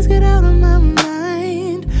 Please get out of my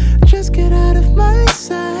mind, just get out of my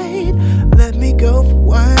sight. Let me go for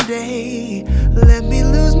one day, let me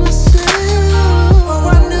lose myself. Oh,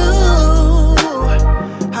 I knew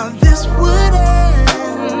how this would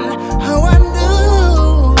end. Oh, I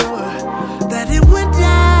knew that it would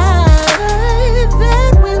die,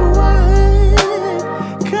 that we would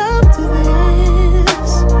come to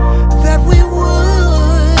this, that we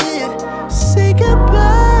would say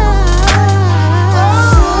goodbye.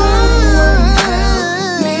 Someone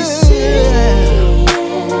help me see it.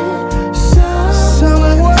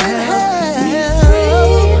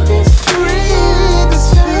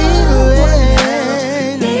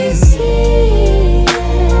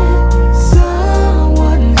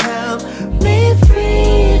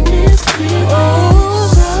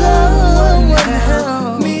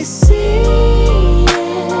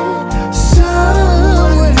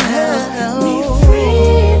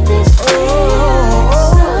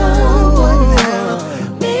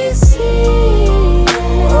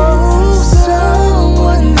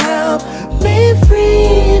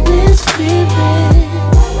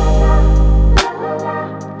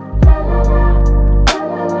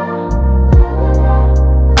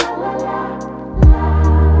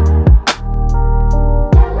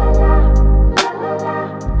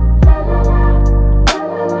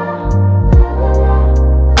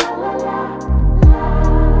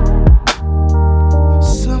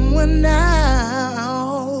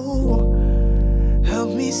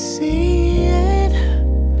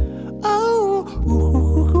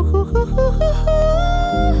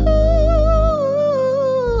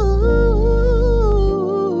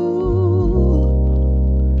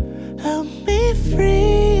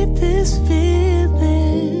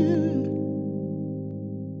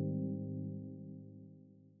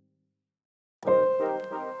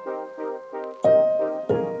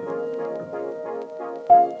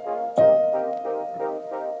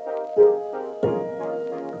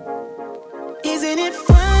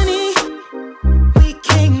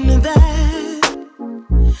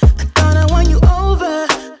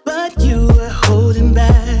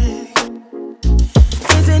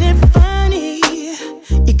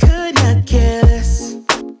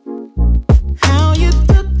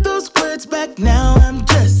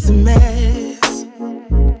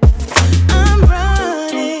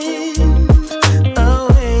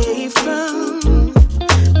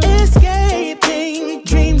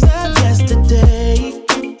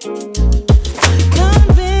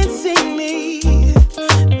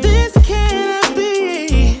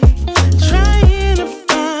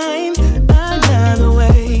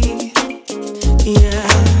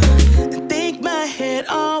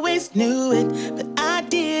 it, but I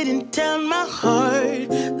didn't tell my heart.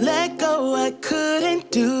 Let go, I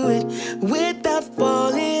couldn't do it without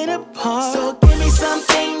falling apart. So give me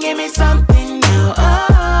something now.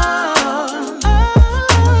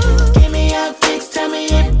 Give me a fix, tell me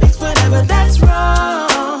if it's whatever that's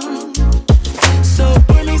wrong. So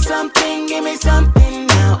give me something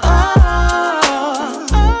now.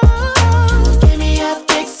 Give me a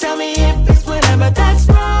fix, tell me if it's whatever that's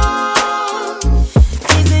wrong.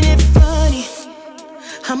 Isn't it funny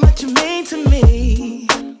how much you mean to me?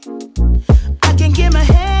 I can't get my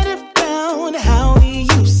head around how we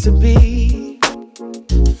used to be.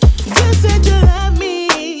 You said you love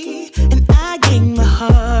me, and I gave my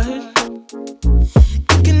heart.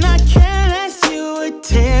 You cannot care less, you were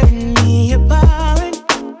tearing me apart.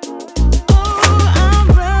 Oh, I'm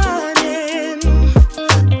running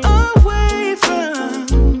away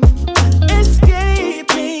from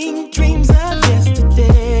escaping dreams of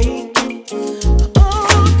yesterday.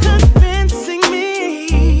 Oh, convincing me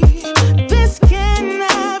this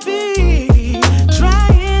cannot be.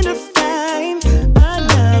 Trying to find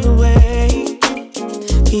another way.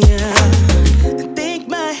 Yeah, I think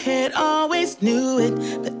my head always knew it,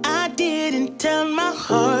 but I didn't tell my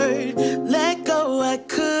heart. Let go, I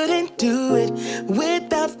couldn't do it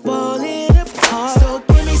without falling apart. So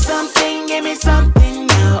give me something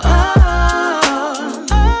now.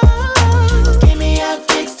 Give me a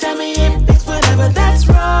fix, tell me if it's whatever that's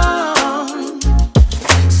wrong.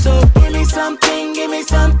 So give me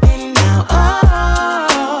something now.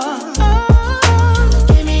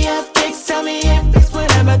 Give me a fix, tell me if it's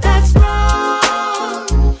whatever that's wrong.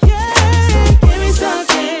 Yeah. So give me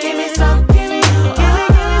something, give me something.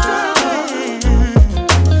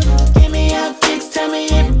 Give me a fix, tell me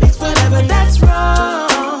if it's whatever that's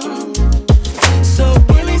wrong. So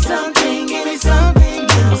give me something, give me something,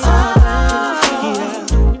 give me something.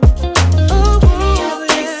 Oh, give me a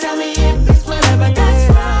fix, tell me if it's whatever that's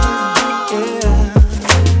wrong.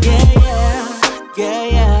 Yeah, yeah, yeah,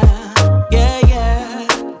 yeah, yeah, yeah,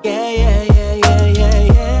 yeah, yeah, yeah, yeah,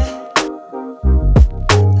 yeah.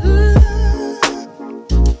 Ooh,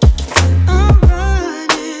 I'm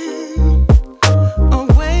running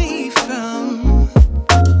away from.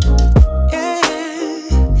 Yeah,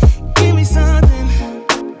 give me something.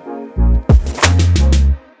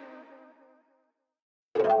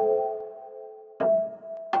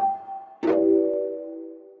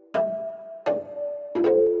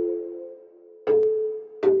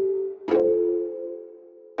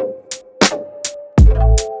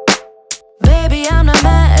 Baby, I'm not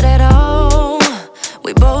mad at all.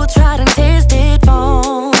 We both tried and tasted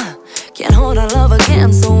fall. Can't hold our love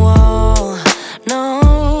against the wall. No.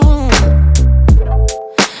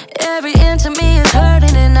 Every inch of me is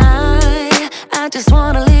hurting and I just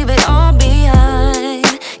wanna leave it all behind.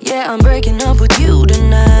 Yeah, I'm breaking up with you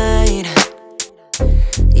tonight.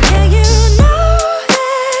 Yeah, you know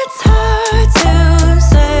it's hard to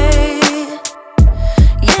say.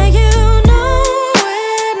 Yeah, you know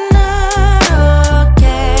we're not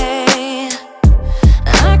okay.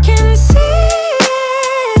 I can see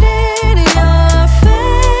it in your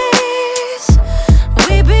face.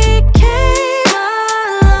 We became a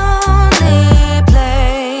lonely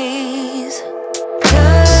place.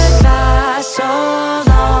 Goodbye, so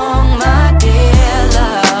long, my dear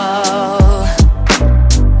love.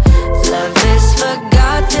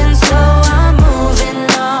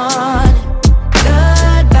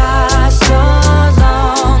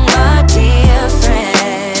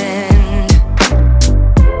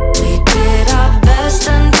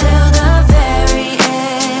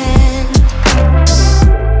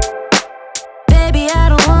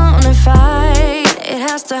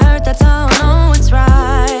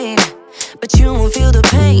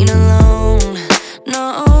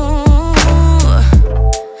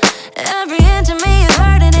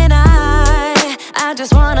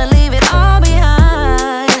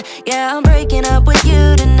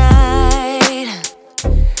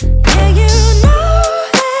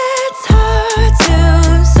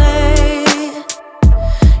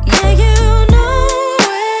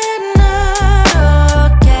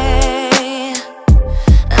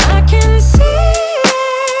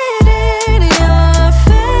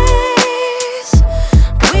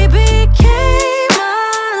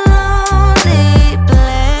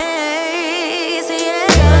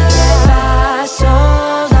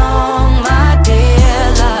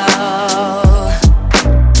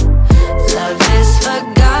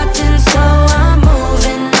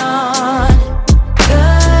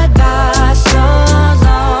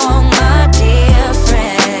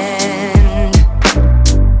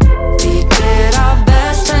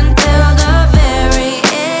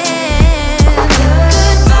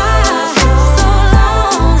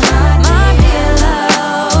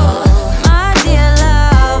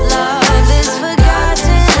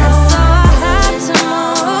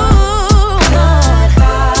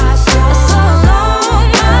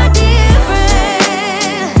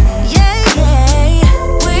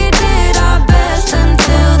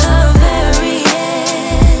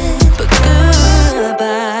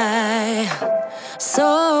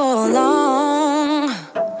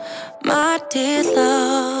 did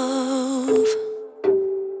love.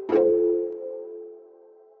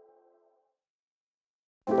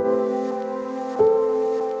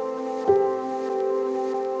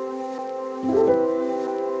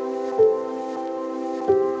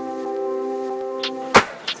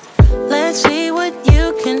 Let's see what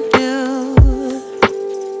you can do.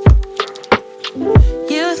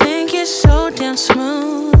 You think you're so damn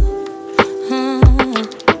smooth.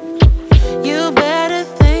 You better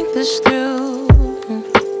think this through.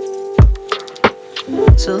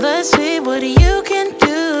 So let's see what you can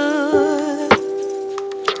do.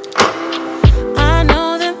 I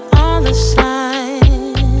know them all the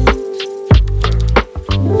signs.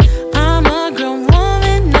 I'm a grown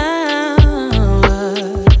woman now.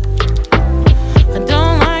 I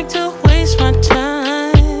don't like to waste my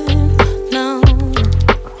time, no.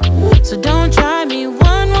 So don't try me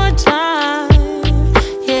one more time.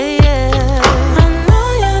 Yeah, yeah. I know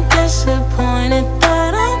you're disappointed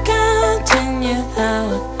that I'm counting you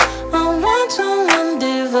out. I want someone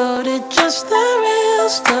devoted, just the real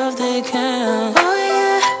stuff they count.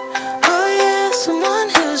 Oh yeah, someone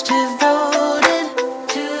who's devoted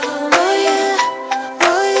to.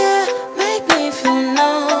 Oh yeah, make me feel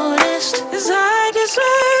noticed, 'cause I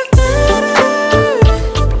deserve better.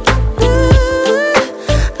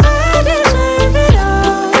 I deserve it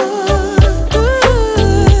all.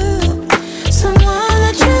 Someone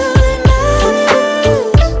that truly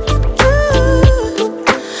matters.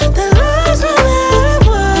 That loves no matter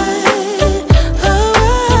what.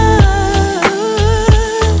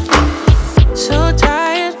 So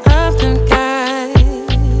tired of them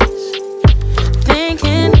guys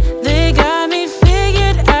thinking they got me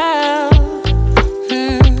figured out.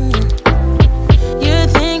 You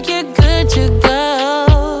think you're good to go,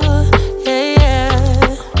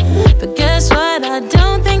 yeah. But guess what? I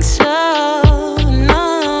don't think so, no.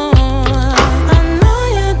 I know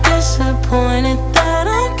you're disappointed that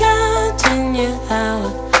I'm counting you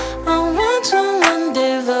out. I want someone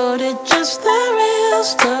devoted, just the real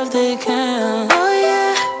stuff they count.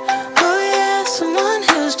 Oh yeah, someone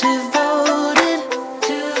who's devoted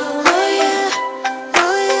to.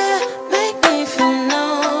 Oh yeah, make me feel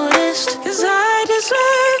noticed, 'cause I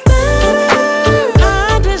deserve better.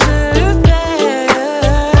 I deserve better.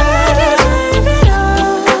 I deserve it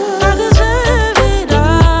all. I deserve it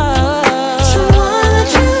all. Someone that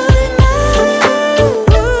truly matters.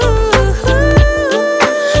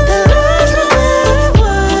 That loves no matter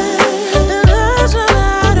what. That loves no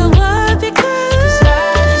matter what. Because I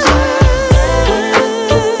deserve it.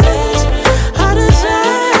 I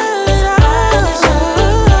deserve it all.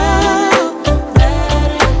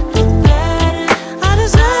 I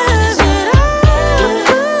deserve it all.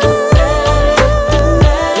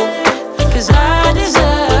 Cause I deserve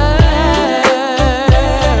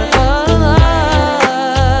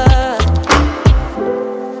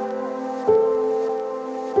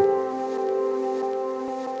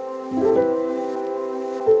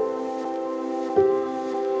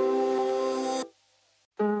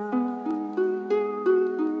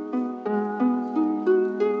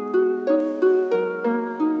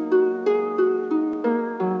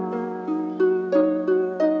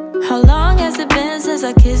How long has it been since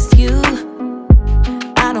I kissed you?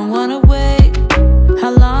 I don't wanna wait.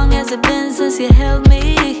 How long has it been since you held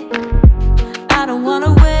me? I don't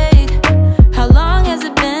wanna wait. How long has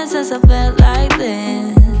it been since I felt like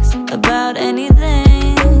this about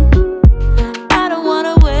anything? I don't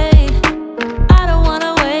wanna wait. I don't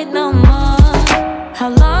wanna wait no more. How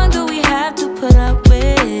long do we have to put up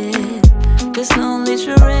with this lonely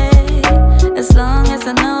charade? As long as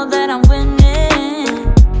I know that I'm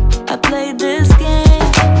winning, I played this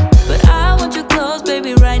game. But I want you close,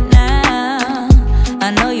 baby, right now.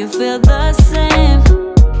 I know you feel the same.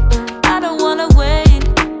 I don't wanna wait.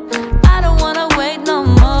 I don't wanna wait no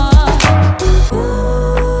more.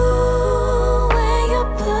 Ooh, when you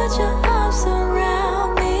put your arms around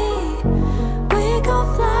me, we go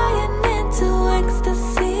flying into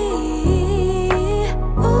ecstasy.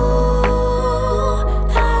 Ooh,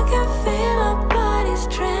 I can feel our bodies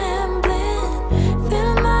trembling,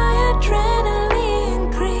 feel my adrenaline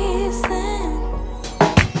increasing.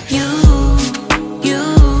 You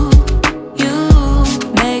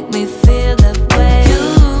make me feel that way.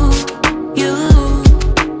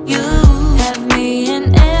 You have me in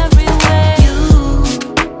every way.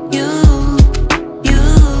 You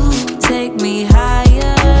take me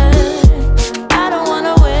higher. I don't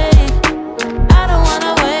wanna wait. I don't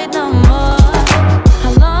wanna wait no more.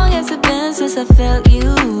 How long has it been since I felt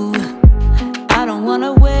you? I don't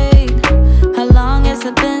wanna wait. How long has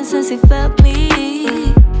it been since you felt me?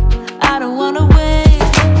 I don't wanna wait.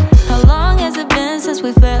 How long has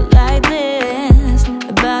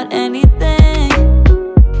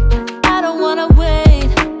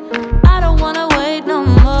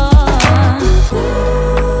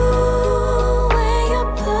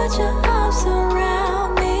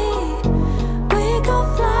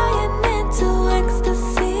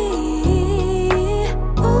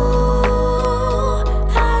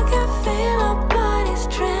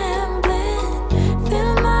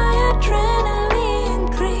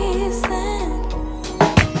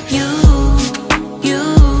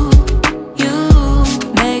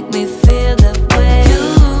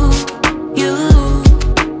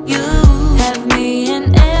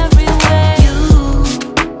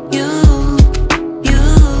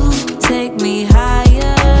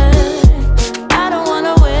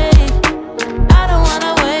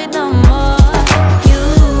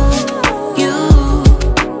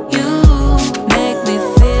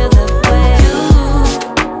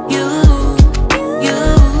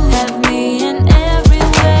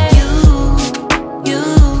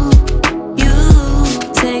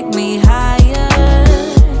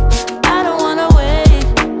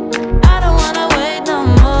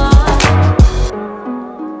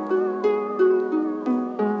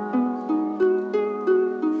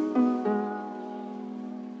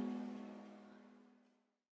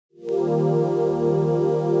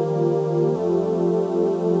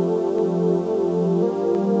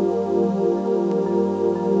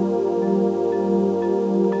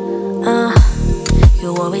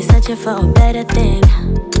always searching for a better thing.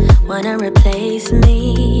 Wanna replace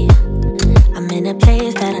me? I'm in a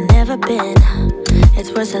place that I've never been.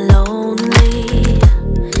 It's worse than lonely.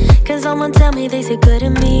 Cause someone tell me they see good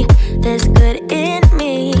in me. There's good in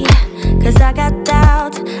me. Cause I got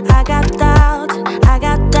doubts, I got doubts, I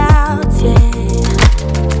got doubts, yeah.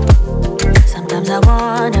 Sometimes I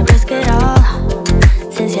wanna risk it all.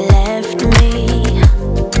 Since you left me,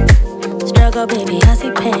 struggle, baby, I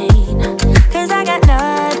see pain. Cause I got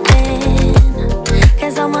nothing.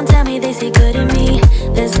 Can someone tell me they see good in me?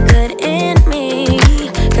 There's good in me.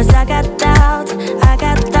 Cause I got doubts, I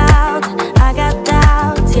got doubts, I got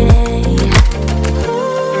doubts, yeah.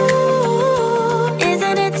 Ooh,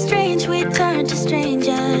 isn't it strange we turn to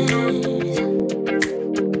strangers?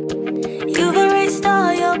 You've erased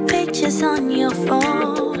all your pictures on your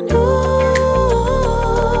phone.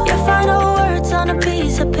 Ooh, your final words on a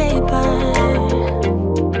piece of paper.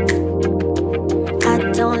 I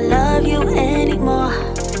don't love you anymore.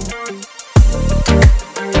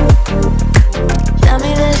 Tell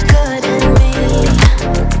me there's good in me.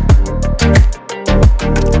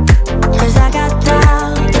 Cause I got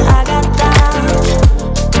doubts, I got doubts.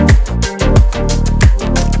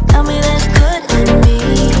 Tell me there's good in me.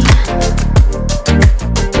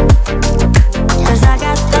 Cause I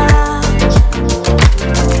got doubts.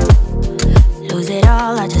 Lose it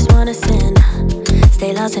all, I just wanna sin.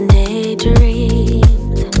 Stay lost in daydreams.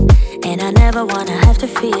 And I never wanna have to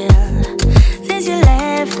fear. Since you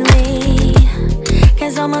left me,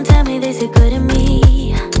 can someone tell me they see good in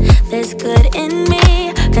me? There's good in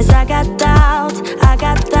me. Cause I got doubts, I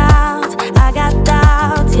got doubts, I got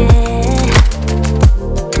doubts, yeah.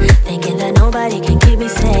 Thinking that nobody can keep me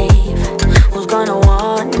safe. Who's gonna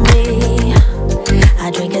want me?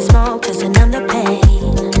 I drink and smoke just to numb the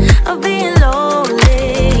pain of being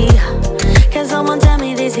lonely. Can someone tell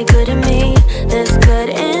me they see good in me? There's good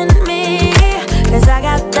in me. Cause I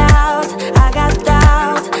got doubts, I got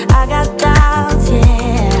doubts, I got doubts,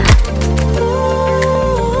 yeah.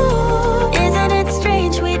 Ooh, isn't it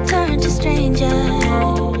strange we turn to strangers?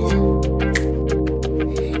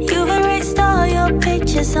 You've erased all your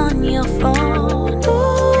pictures on your phone.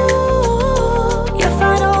 Ooh, your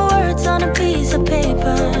final words on a piece of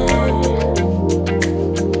paper.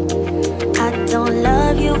 I don't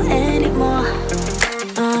love you anymore.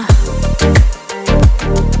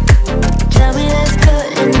 Tell me there's good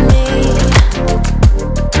in me.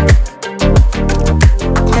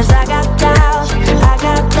 Cause I got doubts,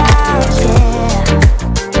 yeah.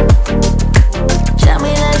 Tell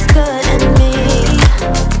me there's good in me.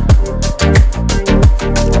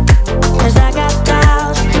 Cause I got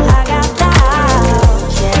doubts,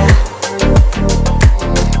 yeah.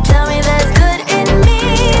 Tell me there's good in me.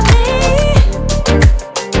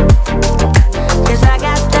 Cause I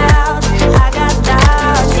got doubts,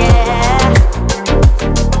 yeah.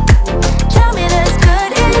 Tell me there's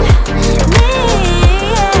good in me,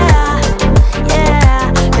 yeah, yeah.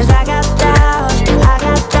 Cause I got doubts,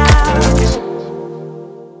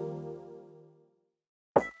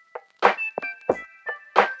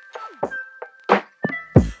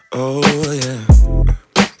 Oh yeah,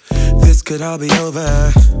 this could all be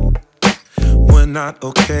over. We're not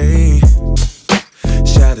okay.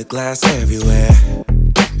 Shattered glass everywhere.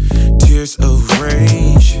 Tears of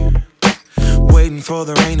rage. Waiting for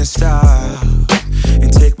the rain to stop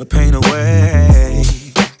and take my pain away.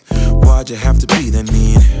 Why'd you have to be that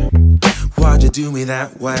mean? Why'd you do me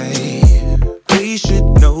that way? We should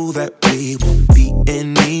know that we won't be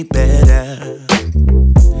any better.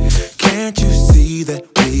 Can't you see that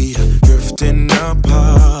we are drifting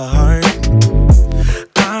apart?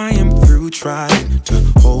 I am through trying to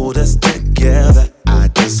hold us together. I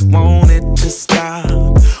just want it to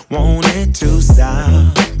stop, want it to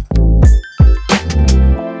stop.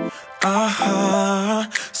 Aha,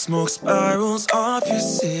 smoke spirals off your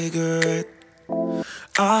cigarette.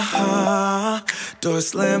 Aha, door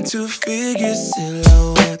slammed to figure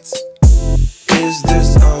silhouettes. Is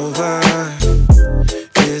this over?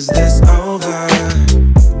 Is this over?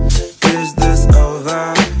 Is this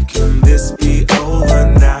over? Can this be over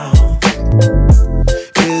now?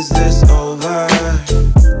 Is this over?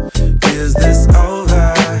 Is this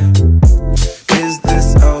over? Is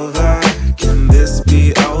this over? Can this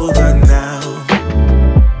be over now?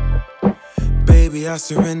 Baby, I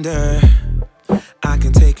surrender. I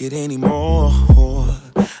can't take it anymore.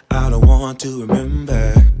 I don't want to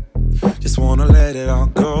remember. Just wanna let it all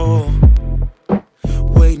go.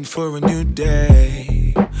 Waiting for a new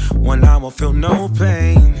day when I won't feel no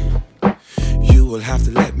pain. You will have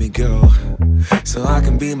to let me go so I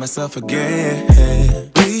can be myself again.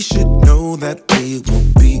 We should know that we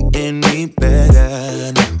won't be any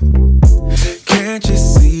better now.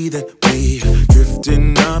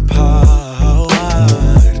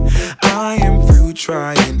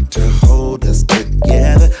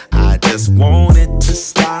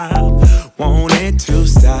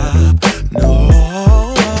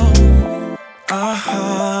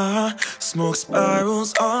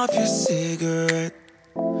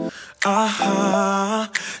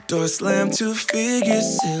 door slammed, 2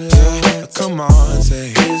 figures silly. Come on,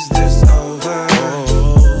 say, is this over?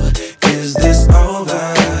 Oh, is this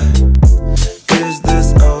over? Is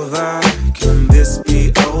this over? Can this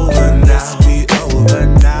be over now? Be over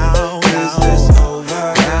now? Is this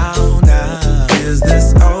over now? Now is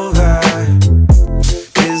this over?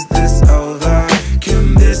 Is this over?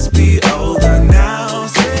 Can this be over now?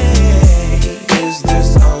 Say, is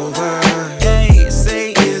this over? Hey,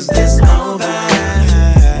 say, is this over?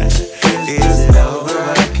 Is it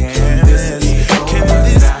over? Can this be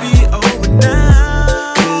over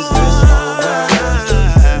now? Is this over?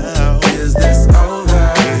 Is this over?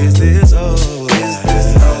 Is this over? Is this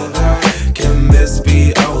over? Can this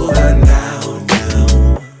be over now?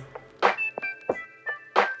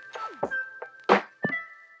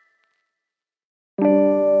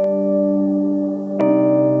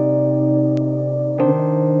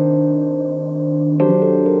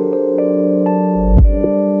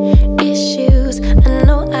 Issues, I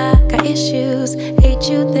know I got issues. Hate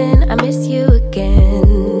you, then I miss you again.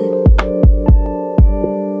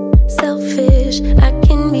 Selfish, I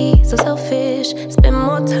can be so selfish. Spend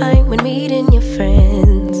more time when meeting your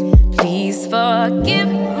friends. Please forgive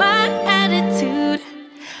my attitude.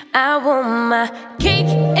 I want my cake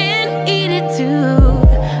and eat it too.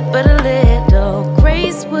 But a little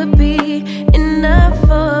grace would be enough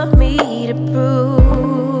for me to prove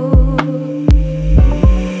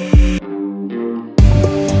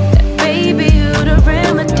that, baby, you the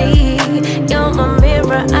remedy. You're my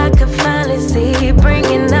mirror, I could finally see,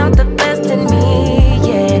 bringing out the best in me.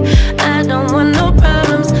 Yeah, I don't want no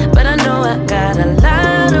problems, but I know I got a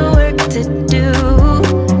lot of work to do.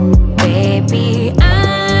 Baby,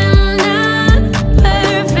 I'm not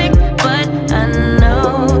perfect, but I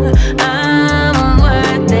know I'm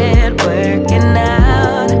worth it, working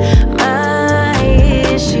out my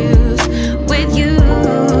issues with you,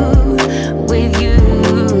 with you.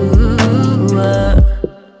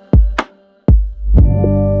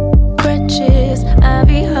 Crutches, I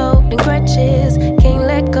be holding grudges, can't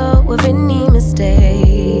let go of any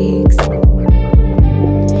mistakes.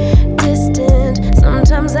 Distant,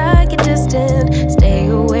 sometimes I get distant, stay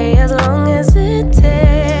away as long as it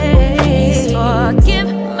takes. Please forgive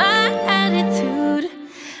my attitude.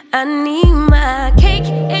 I need my cake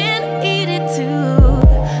and eat it too.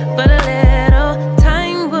 But a little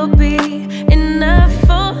time will be enough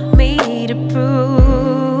for me to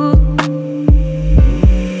prove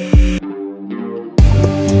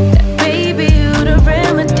that, baby, you the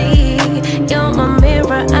remedy. You're my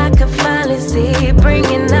mirror, I could finally see,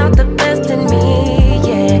 bringing out the best in me.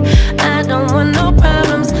 Yeah, I don't want no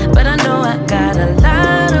problems, but I know I got a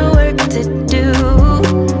lot of work to do.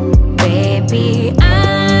 Baby,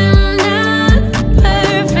 I'm not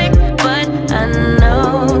perfect, but I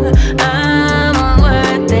know I'm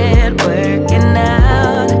worth it, working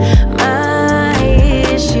out my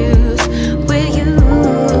issues with you,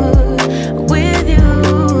 with you.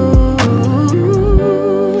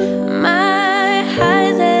 My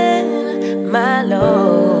highs and my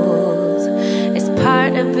lows, it's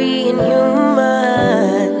part of being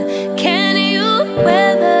human. Can you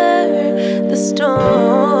weather the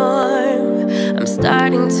storm? I'm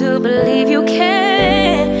starting to believe you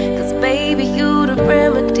can, 'cause baby, you the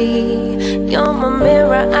remedy. You're my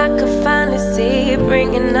mirror, I could finally see,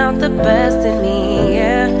 bringing out the best in me.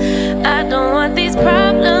 Yeah, I don't want these problems.